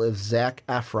feel if Zac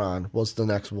Efron was the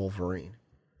next Wolverine?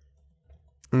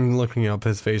 I'm looking up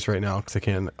his face right now because I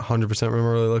can't 100%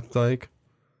 remember what he looked like.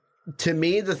 To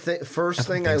me, the first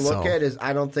thing I look at is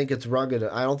I don't think it's rugged.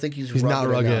 I don't think he's not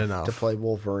rugged enough to play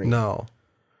Wolverine. No.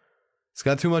 He's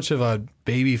got too much of a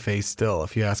baby face still,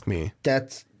 if you ask me.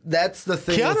 That's the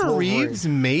thing. Keanu Reeves,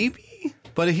 maybe?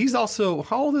 But he's also...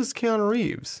 How old is Keanu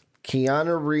Reeves?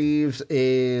 Keanu Reeves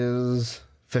is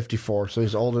 54, so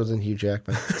he's older than Hugh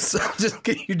Jackman. So just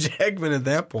get Hugh Jackman at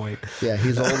that point. Yeah,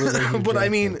 he's older than Hugh Jackman. But I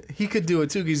mean, he could do it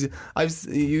too because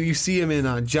you see him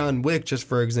in John Wick, just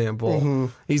for example. Mm-hmm.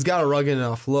 He's got a rugged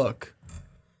enough look.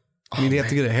 I mean, you have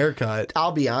to get a haircut.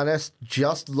 I'll be honest,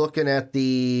 just looking at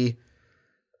the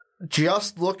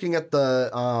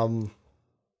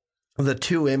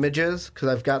two images, because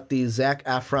I've got the Zac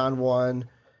Efron one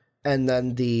and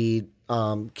then the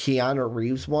Keanu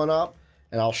Reeves one up,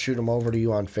 and I'll shoot them over to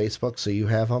you on Facebook so you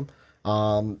have them.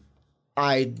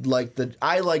 I like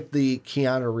the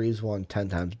Keanu Reeves one 10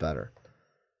 times better.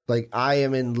 Like, I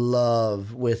am in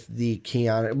love with the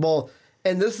Keanu. Well,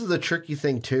 and this is a tricky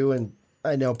thing too, and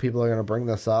I know people are going to bring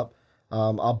this up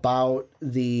about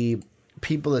the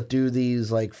people that do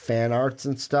these like fan arts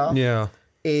and stuff. Yeah,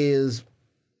 is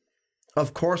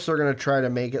of course they're going to try to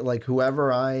make it like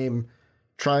whoever I'm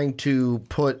trying to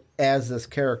put as this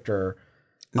character,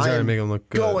 I'm make them look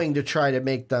good. Going to try to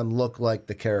make them look like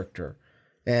the character.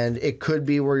 And it could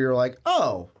be where you're like,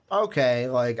 oh, okay,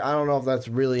 like I don't know if that's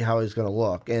really how he's going to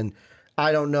look. And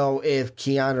I don't know if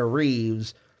Keanu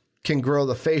Reeves can grow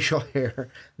the facial hair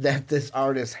that this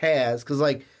artist has. Because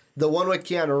like the one with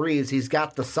Keanu Reeves, he's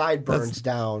got the sideburns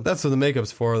down. That's what the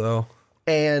makeup's for, though.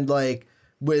 And like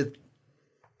with,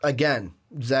 again,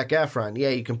 Zac Efron, yeah,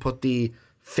 you can put the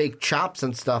fake chops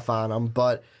and stuff on him,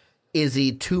 but is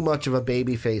he too much of a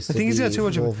baby face? I think he's got too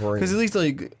much Wolverine? of, because at least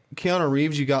like Keanu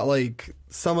Reeves, you got like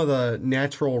some of the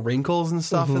natural wrinkles and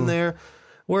stuff in there.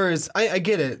 Whereas I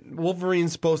get it,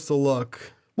 Wolverine's supposed to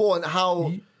look well, and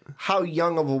how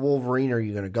young of a Wolverine are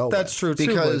you going to go? That's true too.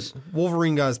 Because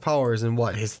Wolverine got his powers in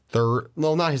what, his third?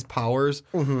 Well, not his powers,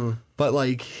 but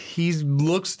like he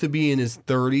looks to be in his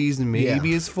 30s and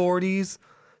maybe his 40s.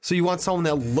 So you want someone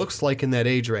that looks like in that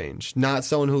age range, not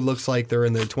someone who looks like they're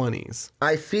in their 20s.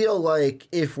 I feel like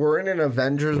if we're in an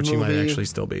Avengers which movie, he might actually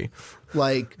still be,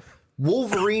 like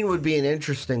Wolverine would be an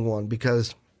interesting one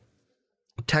because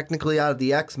technically out of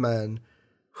the X-Men,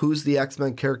 who's the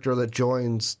X-Men character that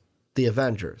joins the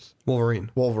Avengers?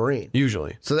 Wolverine.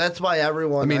 Usually. So that's why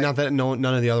everyone... I mean, not that none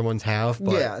of the other ones have,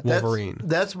 but Wolverine.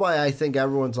 That's why I think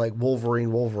everyone's like Wolverine.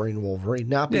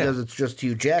 Not because it's just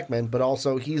Hugh Jackman, but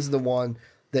also he's the one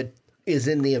that is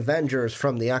in the Avengers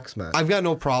from the X-Men. I've got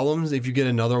no problems if you get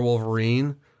another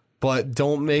Wolverine, but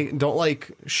don't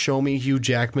like show me Hugh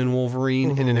Jackman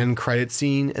Wolverine in an end credit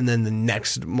scene and then the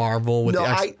next Marvel with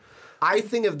I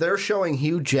think if they're showing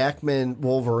Hugh Jackman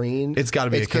Wolverine, it's got to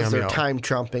be a cameo. Because they're time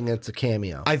trumping. It's a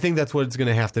cameo. I think that's what it's going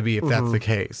to have to be if that's the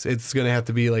case. It's going to have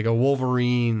to be like a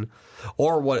Wolverine,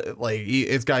 or what? Like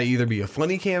it's got to either be a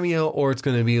funny cameo or it's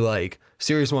going to be like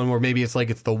serious one where maybe it's like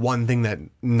it's the one thing that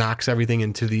knocks everything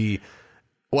into the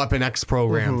Weapon X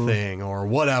program thing or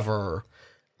whatever.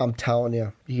 I'm telling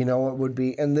you, you know what would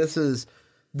be, and this is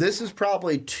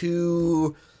probably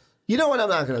too. You know what? I'm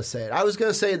not going to say it. I was going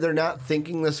to say they're not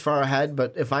thinking this far ahead,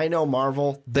 but if I know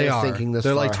Marvel, they're thinking this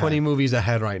far ahead. They're like 20 movies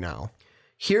ahead right now.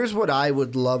 Here's what I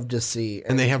would love to see.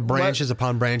 And they have branches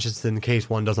upon branches in case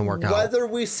one doesn't work out. Whether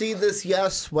we see this,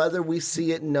 yes. Whether we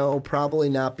see it, no. Probably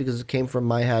not because it came from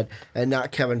my head and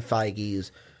not Kevin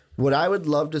Feige's. What I would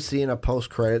love to see in a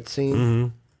post-credit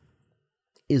scene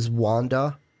is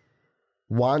Wanda.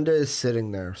 Wanda is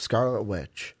sitting there, Scarlet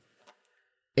Witch.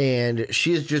 And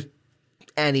she is just...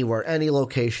 anywhere, any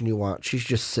location you want. She's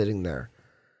just sitting there.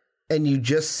 And you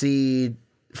just see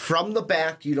from the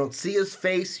back, you don't see his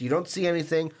face, you don't see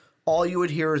anything. All you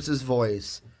would hear is his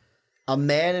voice. A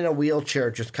man in a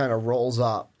wheelchair just kind of rolls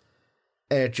up.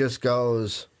 And it just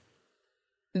goes...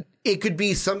 It could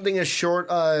be something as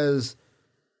short as,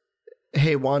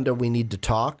 hey, Wanda, we need to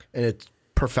talk. And it's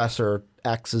Professor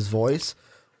X's voice.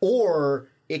 Or...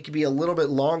 it could be a little bit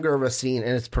longer of a scene,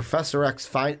 and it's Professor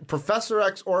X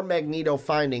or Magneto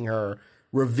finding her,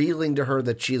 revealing to her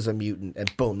that she is a mutant,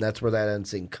 and boom, that's where that end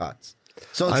scene cuts.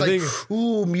 So it's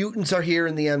ooh, mutants are here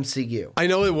in the MCU. I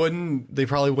know they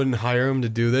probably wouldn't hire him to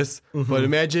do this, but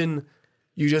imagine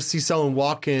you just see someone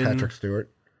walk in. Patrick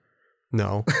Stewart.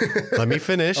 No. Let me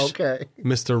finish. Okay.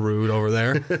 Mr. Rude over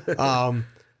there.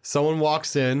 Someone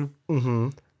walks in.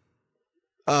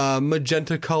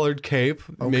 Magenta colored cape.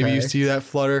 Okay. Maybe you see that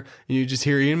flutter and you just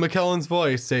hear Ian McKellen's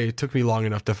voice say, "It took me long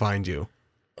enough to find you."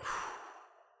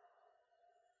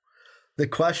 The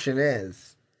question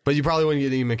is, but you probably wouldn't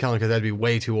get Ian McKellen because that'd be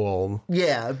way too old.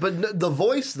 Yeah, but the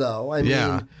voice though, I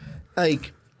mean,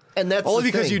 like, and that's only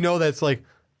because you know that's like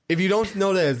if you don't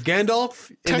know that as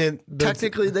Gandalf,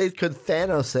 technically they could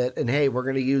Thanos it, and hey, we're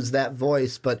going to use that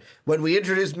voice. But when we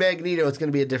introduce Magneto, it's going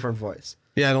to be a different voice.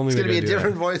 Yeah, I don't think it's going to be a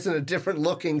different voice and a different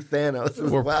looking Thanos.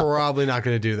 We're probably not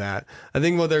going to do that. I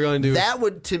think what they're going to do that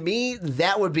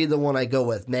would be the one I go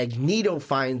with. Magneto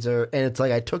finds her, and it's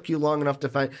like I took you long enough to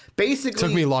find. Basically,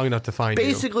 took me long enough to find.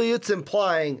 Basically, it's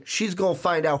implying she's going to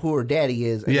find out who her daddy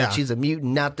is, and that she's a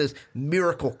mutant, not this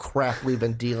miracle crap we've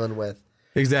been dealing with.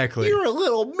 Exactly. You're a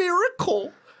little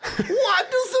miracle.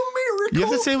 What does a miracle? You have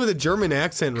to say it with a German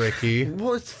accent, Ricky.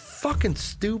 Well, it's fucking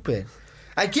stupid.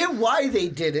 I get why they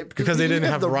did it because they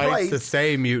didn't have the rights to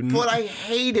say mutant. But I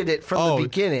hated it from the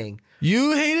beginning.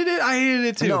 You hated it? I hated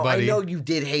it too, buddy. I know you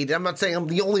did hate it. I'm not saying I'm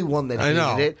the only one that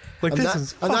hated it. Like,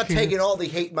 I'm not taking all the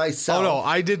hate myself. Oh no,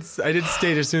 I did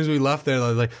state as soon as we left there, I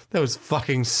was like, that was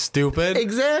fucking stupid.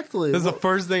 Exactly. That's the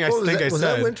first thing I said. Was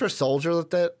that Winter Soldier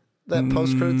that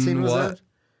post-credit scene was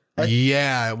in?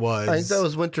 Yeah, it was. I think that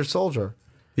was Winter Soldier.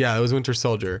 Yeah, it was Winter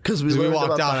Soldier. Because we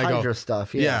walked out and I go,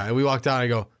 stuff. Yeah, and we walked out and I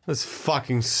go, that's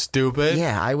fucking stupid.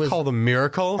 Yeah, I was. Call them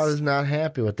miracles. I was not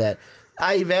happy with that.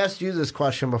 I've asked you this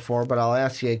question before, but I'll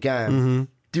ask you again. Mm-hmm.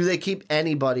 Do they keep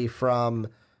anybody from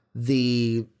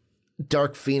the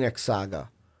Dark Phoenix saga?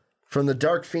 From the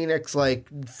Dark Phoenix, like,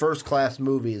 first-class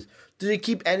movies? Do they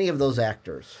keep any of those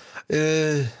actors?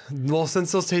 Well,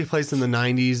 since those take place in the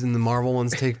 90s and the Marvel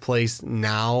ones take place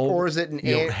now, or is it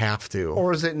you don't have to.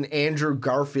 Or is it an Andrew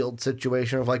Garfield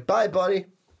situation of like, bye, buddy.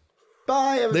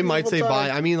 Bye. They might say bye.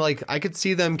 I mean, like, I could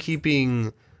see them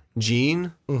keeping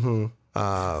Jean. Mm-hmm.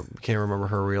 Can't remember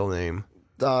her real name.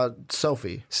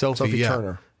 Sophie yeah.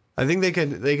 Turner. I think they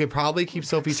could probably keep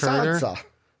Sophie Turner. Sansa.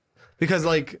 Because,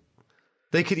 like,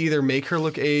 they could either make her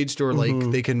look aged or,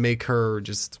 like, they can make her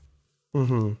just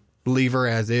leave her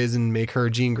as is and make her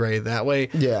Jean Grey that way.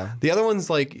 Yeah. The other ones,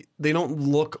 like, they don't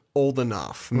look old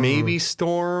enough. Maybe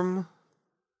Storm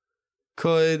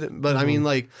could, but I mean,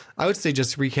 like, I would say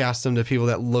just recast them to people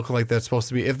that look like they're supposed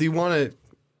to be. If you want to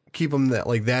keep them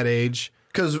that age,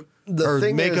 because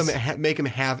make them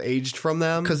have aged from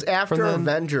them. Because after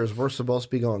Avengers, we're supposed to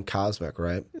be going cosmic,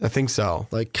 right? I think so.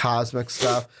 Like cosmic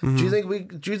stuff. Do you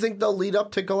think they'll lead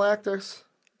up to Galactus?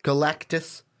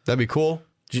 That'd be cool.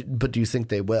 But do you think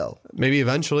they will? Maybe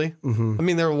eventually. Mm-hmm. I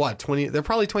mean, they're what, 20? They're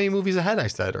probably 20 movies ahead, I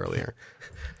said earlier.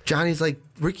 Johnny's like,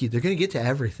 Ricky, they're going to get to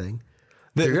everything.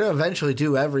 They're going to eventually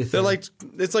do everything. They're like,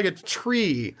 it's like a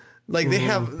tree. Like they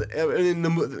have, in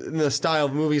the style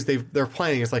of movies they're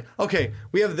planning, it's like, okay,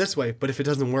 we have it this way, but if it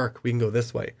doesn't work, we can go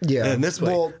this way. Yeah. And this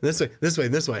way,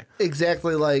 this way.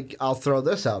 Exactly, like, I'll throw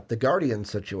this out, the Guardian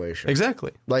situation.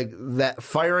 Exactly. Like, that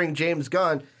firing James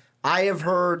Gunn, I have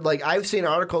heard, like, I've seen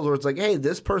articles where it's like, hey,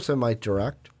 this person might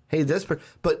direct. Hey,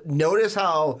 but notice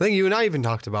how... I think you and I even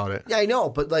talked about it. Yeah, I know,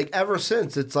 but, like, ever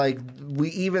since, it's like, we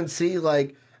even see,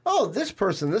 like, oh, this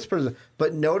person.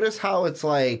 But notice how it's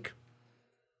like,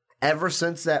 ever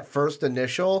since that first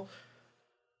initial,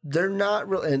 they're not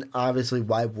really... And obviously,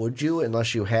 why would you,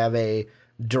 unless you have a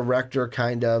director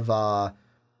kind of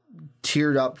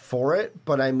tiered up for it?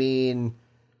 But, I mean...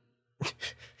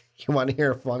 You want to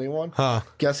hear a funny one? Huh.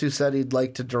 Guess who said he'd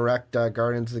like to direct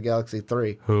Guardians of the Galaxy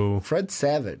 3? Who? Fred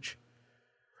Savage.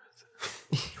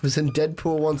 He was in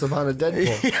Deadpool Once Upon a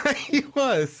Deadpool. Yeah, he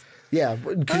was. Yeah.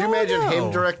 Could you imagine him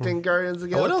directing Guardians of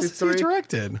the Galaxy 3? What else has he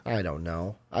directed? I don't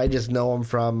know. I just know him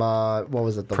from, what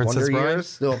was it, The Princess Wonder Bride?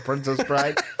 Years? No, Princess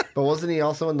Bride. But wasn't he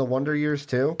also in The Wonder Years,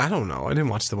 too? I don't know. I didn't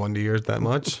watch The Wonder Years that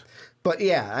much. But,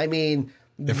 yeah, I mean,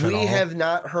 we have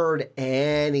not heard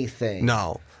anything.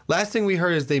 No. Last thing we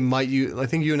heard is they might use... I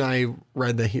think you and I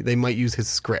read that they might use his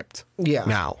script. Yeah.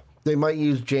 Now. They might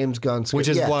use James Gunn's script. Which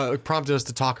is what prompted us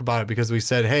to talk about it, because we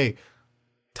said, hey,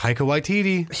 Taika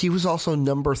Waititi. He was also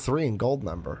number 3 in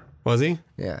Goldmember. Was he?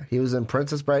 Yeah. He was in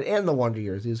Princess Bride and The Wonder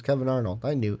Years. He was Kevin Arnold.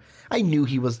 I knew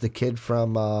he was the kid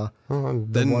from The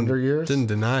Wonder Years. Didn't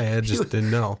deny it. Just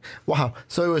didn't know. Wow.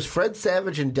 So it was Fred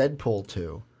Savage in Deadpool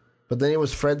 2. But then it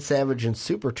was Fred Savage in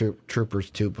Super Troopers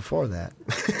 2 before that.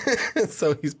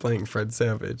 So he's playing Fred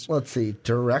Savage. Let's see.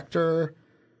 Director.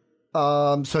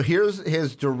 So here's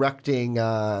his directing.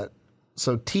 So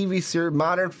TV series,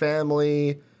 Modern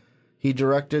Family. He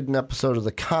directed an episode of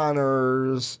The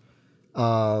Connors.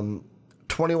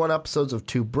 21 episodes of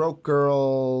Two Broke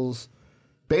Girls.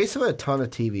 Basically a ton of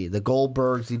TV. The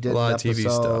Goldbergs, he did a lot an of TV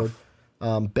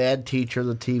stuff. Bad Teacher,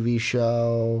 the TV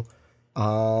show.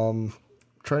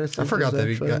 Trying to see I forgot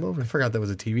that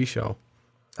was a TV show.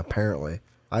 Apparently.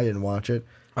 I didn't watch it.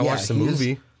 I watched the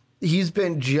movie. He's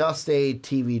been just a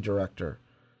TV director.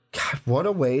 God, what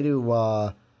a way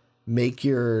to make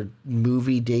your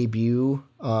movie debut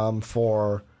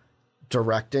for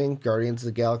directing Guardians of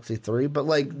the Galaxy 3. But,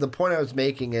 like, the point I was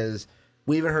making is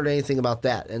we haven't heard anything about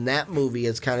that. And that movie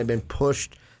has kind of been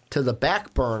pushed to the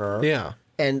back burner. Yeah.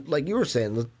 And like you were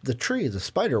saying, the tree, the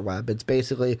spider web, it's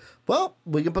basically, well,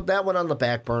 we can put that one on the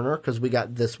back burner because we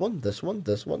got this one, this one,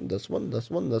 this one, this one, this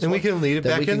one, this one. And we can lead it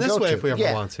back in this way if we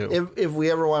ever want to. If we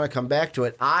ever want to come back to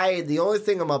it. The only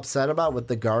thing I'm upset about with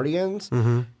the Guardians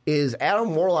is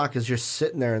Adam Warlock is just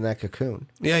sitting there in that cocoon.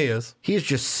 Yeah, he is. He's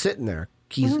just sitting there.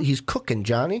 He's cooking,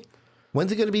 Johnny. When's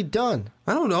it going to be done?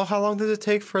 I don't know. How long does it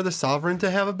take for the Sovereign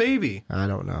to have a baby? I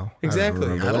don't know.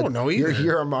 Exactly. I don't know either.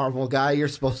 You're a Marvel guy. You're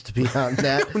supposed to be on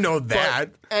that. I don't know that.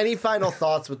 But any final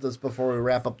thoughts with this before we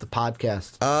wrap up the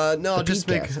podcast? No,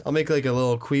 I'll make like a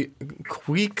little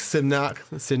quick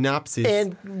synopsis.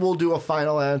 And we'll do a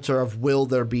final answer of will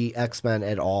there be X-Men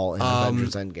at all in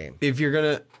Avengers Endgame? If you're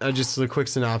going to, just a quick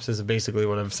synopsis of basically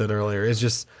what I've said earlier, is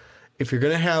just if you're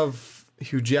going to have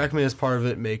Hugh Jackman as part of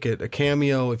it, make it a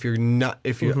cameo. If you're going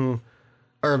to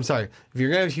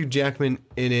have Hugh Jackman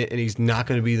in it and he's not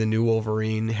going to be the new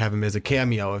Wolverine, have him as a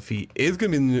cameo. If he is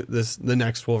going to be the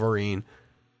next Wolverine,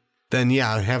 then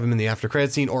yeah, have him in the after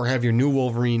credit scene or have your new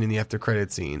Wolverine in the after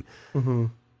credit scene.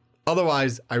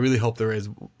 Otherwise, I really hope there is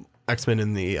X-Men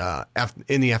in the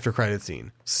after credit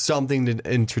scene. Something to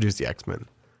introduce the X-Men.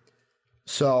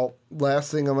 So,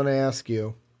 last thing I'm going to ask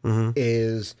you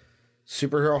is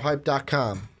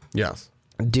superherohype.com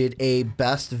did a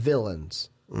best villains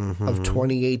of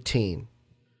 2018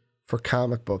 for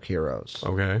comic book heroes.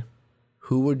 Okay.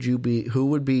 Who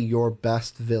would be your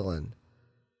best villain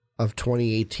of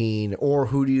 2018, or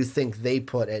who do you think they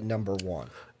put at number one?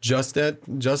 Just at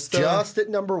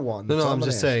number one. No, I'm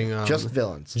just saying just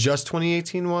villains. Just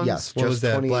 2018 ones? Yes, what was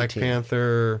that? Black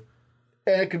Panther.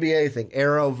 And it could be anything.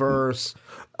 Arrowverse,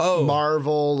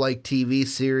 Marvel, like TV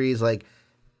series, like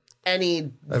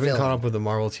any I haven't caught up with the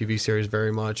Marvel TV series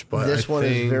very much, but this one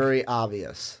is very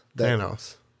obvious.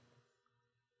 Thanos.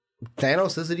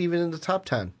 Thanos isn't even in the top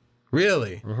 10.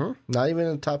 Really? Not even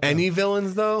in the top 10. Any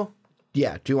villains, though?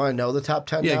 Yeah. Do you want to know the top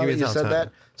 10 Yeah, now give me that the you top said 10.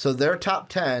 that? So their top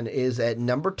 10 is at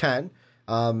number 10,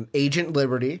 Agent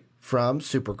Liberty from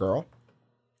Supergirl.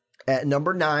 At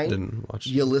number 9, Didn't watch.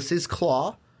 Ulysses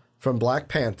Claw from Black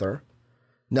Panther.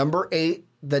 Number 8,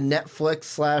 the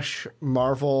Netflix /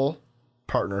 Marvel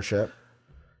partnership.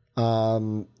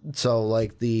 So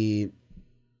like the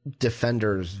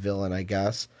Defenders villain, I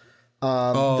guess.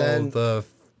 Then the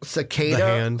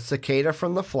Cicada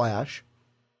from The Flash.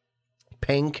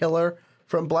 Painkiller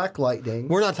from Black Lightning.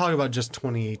 We're not talking about just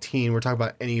 2018. We're talking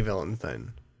about any villain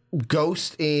then.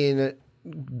 Ghost in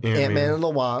Ant-Man and the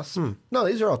Wasp. No,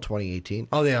 these are all 2018.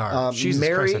 Oh, they are. Jesus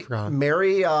Christ, I forgot.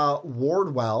 Mary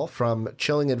Wardwell from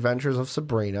Chilling Adventures of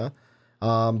Sabrina.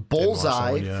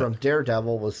 Bullseye from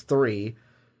Daredevil was 3.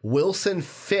 Wilson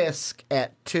Fisk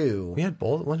at 2. We had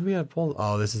Bullseye. When did we have Bullseye?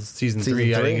 Oh, this is season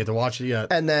 3. I didn't get to watch it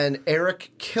yet. And then Eric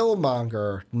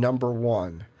Killmonger, number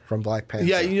 1 from Black Panther.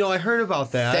 Yeah, I heard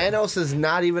about that. Thanos is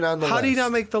not even on the list. How did he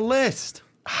not make the list?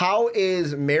 How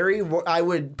is I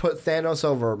would put Thanos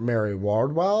over Mary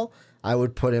Wardwell. I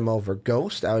would put him over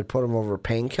Ghost. I would put him over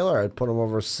Painkiller. I would put him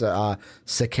over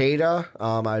Cicada.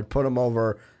 I would put him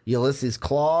over Ulysses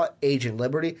Claw, Agent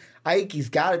Liberty. I think he's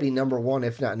got to be number 1,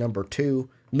 if not number 2.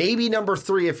 Maybe number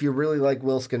 3 if you really like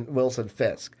Wilson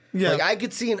Fisk. Yeah. Like I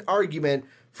could see an argument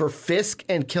for Fisk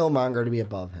and Killmonger to be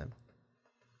above him.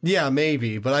 Yeah,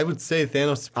 maybe, but I would say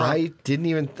Thanos. I didn't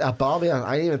even. I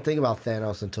didn't even think about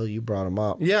Thanos until you brought him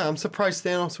up. Yeah, I'm surprised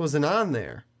Thanos wasn't on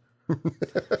there. The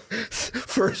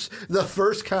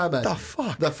first comment. The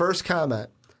fuck. The first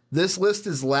comment. This list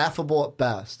is laughable at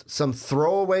best. Some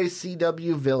throwaway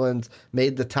CW villains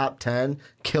made the top 10.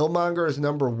 Killmonger is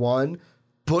number 1.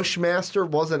 Bushmaster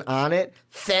wasn't on it.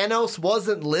 Thanos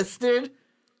wasn't listed.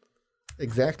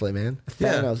 Exactly, man.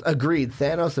 Thanos. Yeah. Agreed.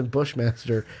 Thanos and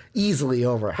Bushmaster easily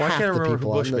over half the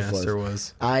people on this list. Bushmaster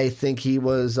was. I think he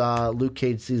was Luke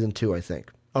Cage season 2, I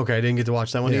think. Okay, I didn't get to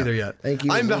watch that one either yet.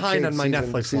 I'm behind on my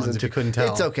Netflix ones, if you couldn't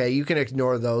tell. It's okay. You can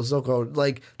ignore those. They'll go,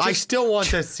 I still want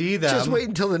to see them. Just wait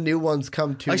until the new ones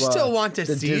come to I still want to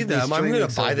see Disney them. I'm going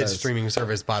to buy service. this streaming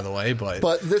service, by the way.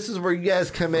 But this is where you guys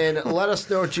come in. Let us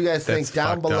know what you guys think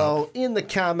down below in the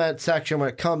comment section when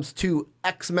it comes to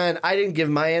X-Men. I didn't give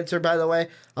my answer, by the way.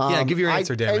 Yeah, give your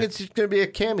answer, damn it. I think it's going to be a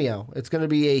cameo. It's going to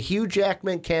be a Hugh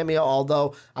Jackman cameo,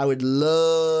 although I would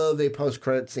love a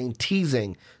post-credit scene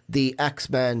teasing the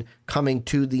X-Men coming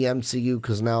to the MCU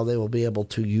because now they will be able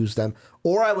to use them.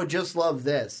 Or I would just love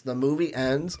this. The movie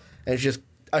ends and it's just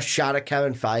a shot of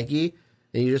Kevin Feige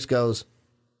and he just goes,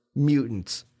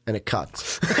 mutants, and it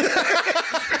cuts.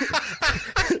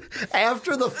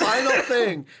 After the final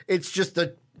thing, it's just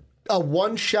a a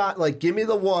one shot, like give me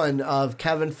the one of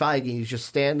Kevin Feige. He's just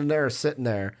standing there or sitting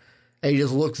there, and he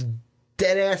just looks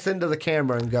dead ass into the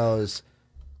camera and goes,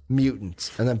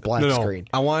 mutants, and then black screen.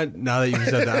 I want, now that you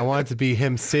said that, I want it to be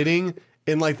him sitting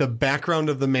in like the background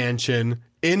of the mansion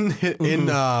in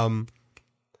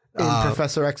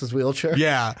Professor X's wheelchair.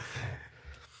 Yeah.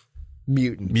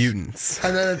 Mutants.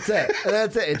 And then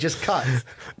that's it. It just cuts.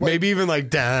 Maybe even like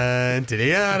dun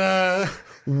da.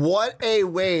 What a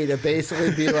way to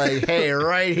basically be like, hey,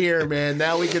 right here, man.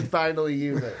 Now we can finally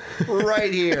use it.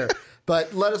 Right here.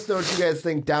 But let us know what you guys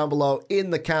think down below in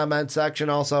the comment section.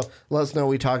 Also, let us know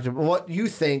what you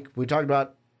think. We talked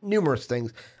about numerous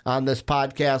things on this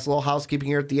podcast. A little housekeeping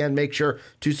here at the end. Make sure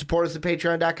to support us at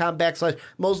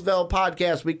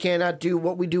patreon.com/mostvaluablepodcast. We cannot do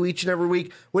what we do each and every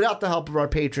week without the help of our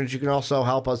patrons. You can also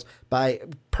help us by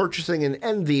purchasing an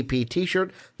MVP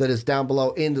t-shirt that is down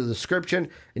below in the description.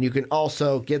 And you can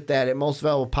also get that at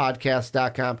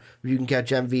mostvaluablepodcast.com, where you can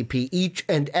catch MVP each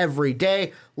and every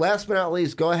day. Last but not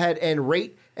least, go ahead and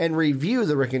rate and review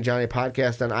the Rick and Johnny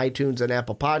podcast on iTunes and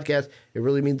Apple Podcasts. It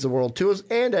really means the world to us,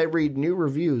 and I read new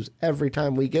reviews every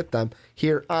time we get them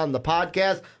here on the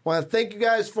podcast. I want to thank you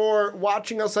guys for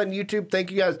watching us on YouTube.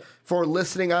 Thank you guys for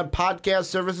listening on podcast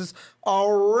services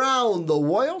around the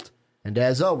world. And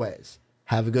as always,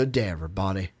 have a good day,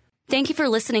 everybody. Thank you for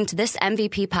listening to this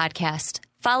MVP podcast.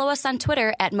 Follow us on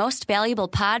Twitter at Most Valuable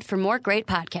Pod for more great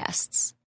podcasts.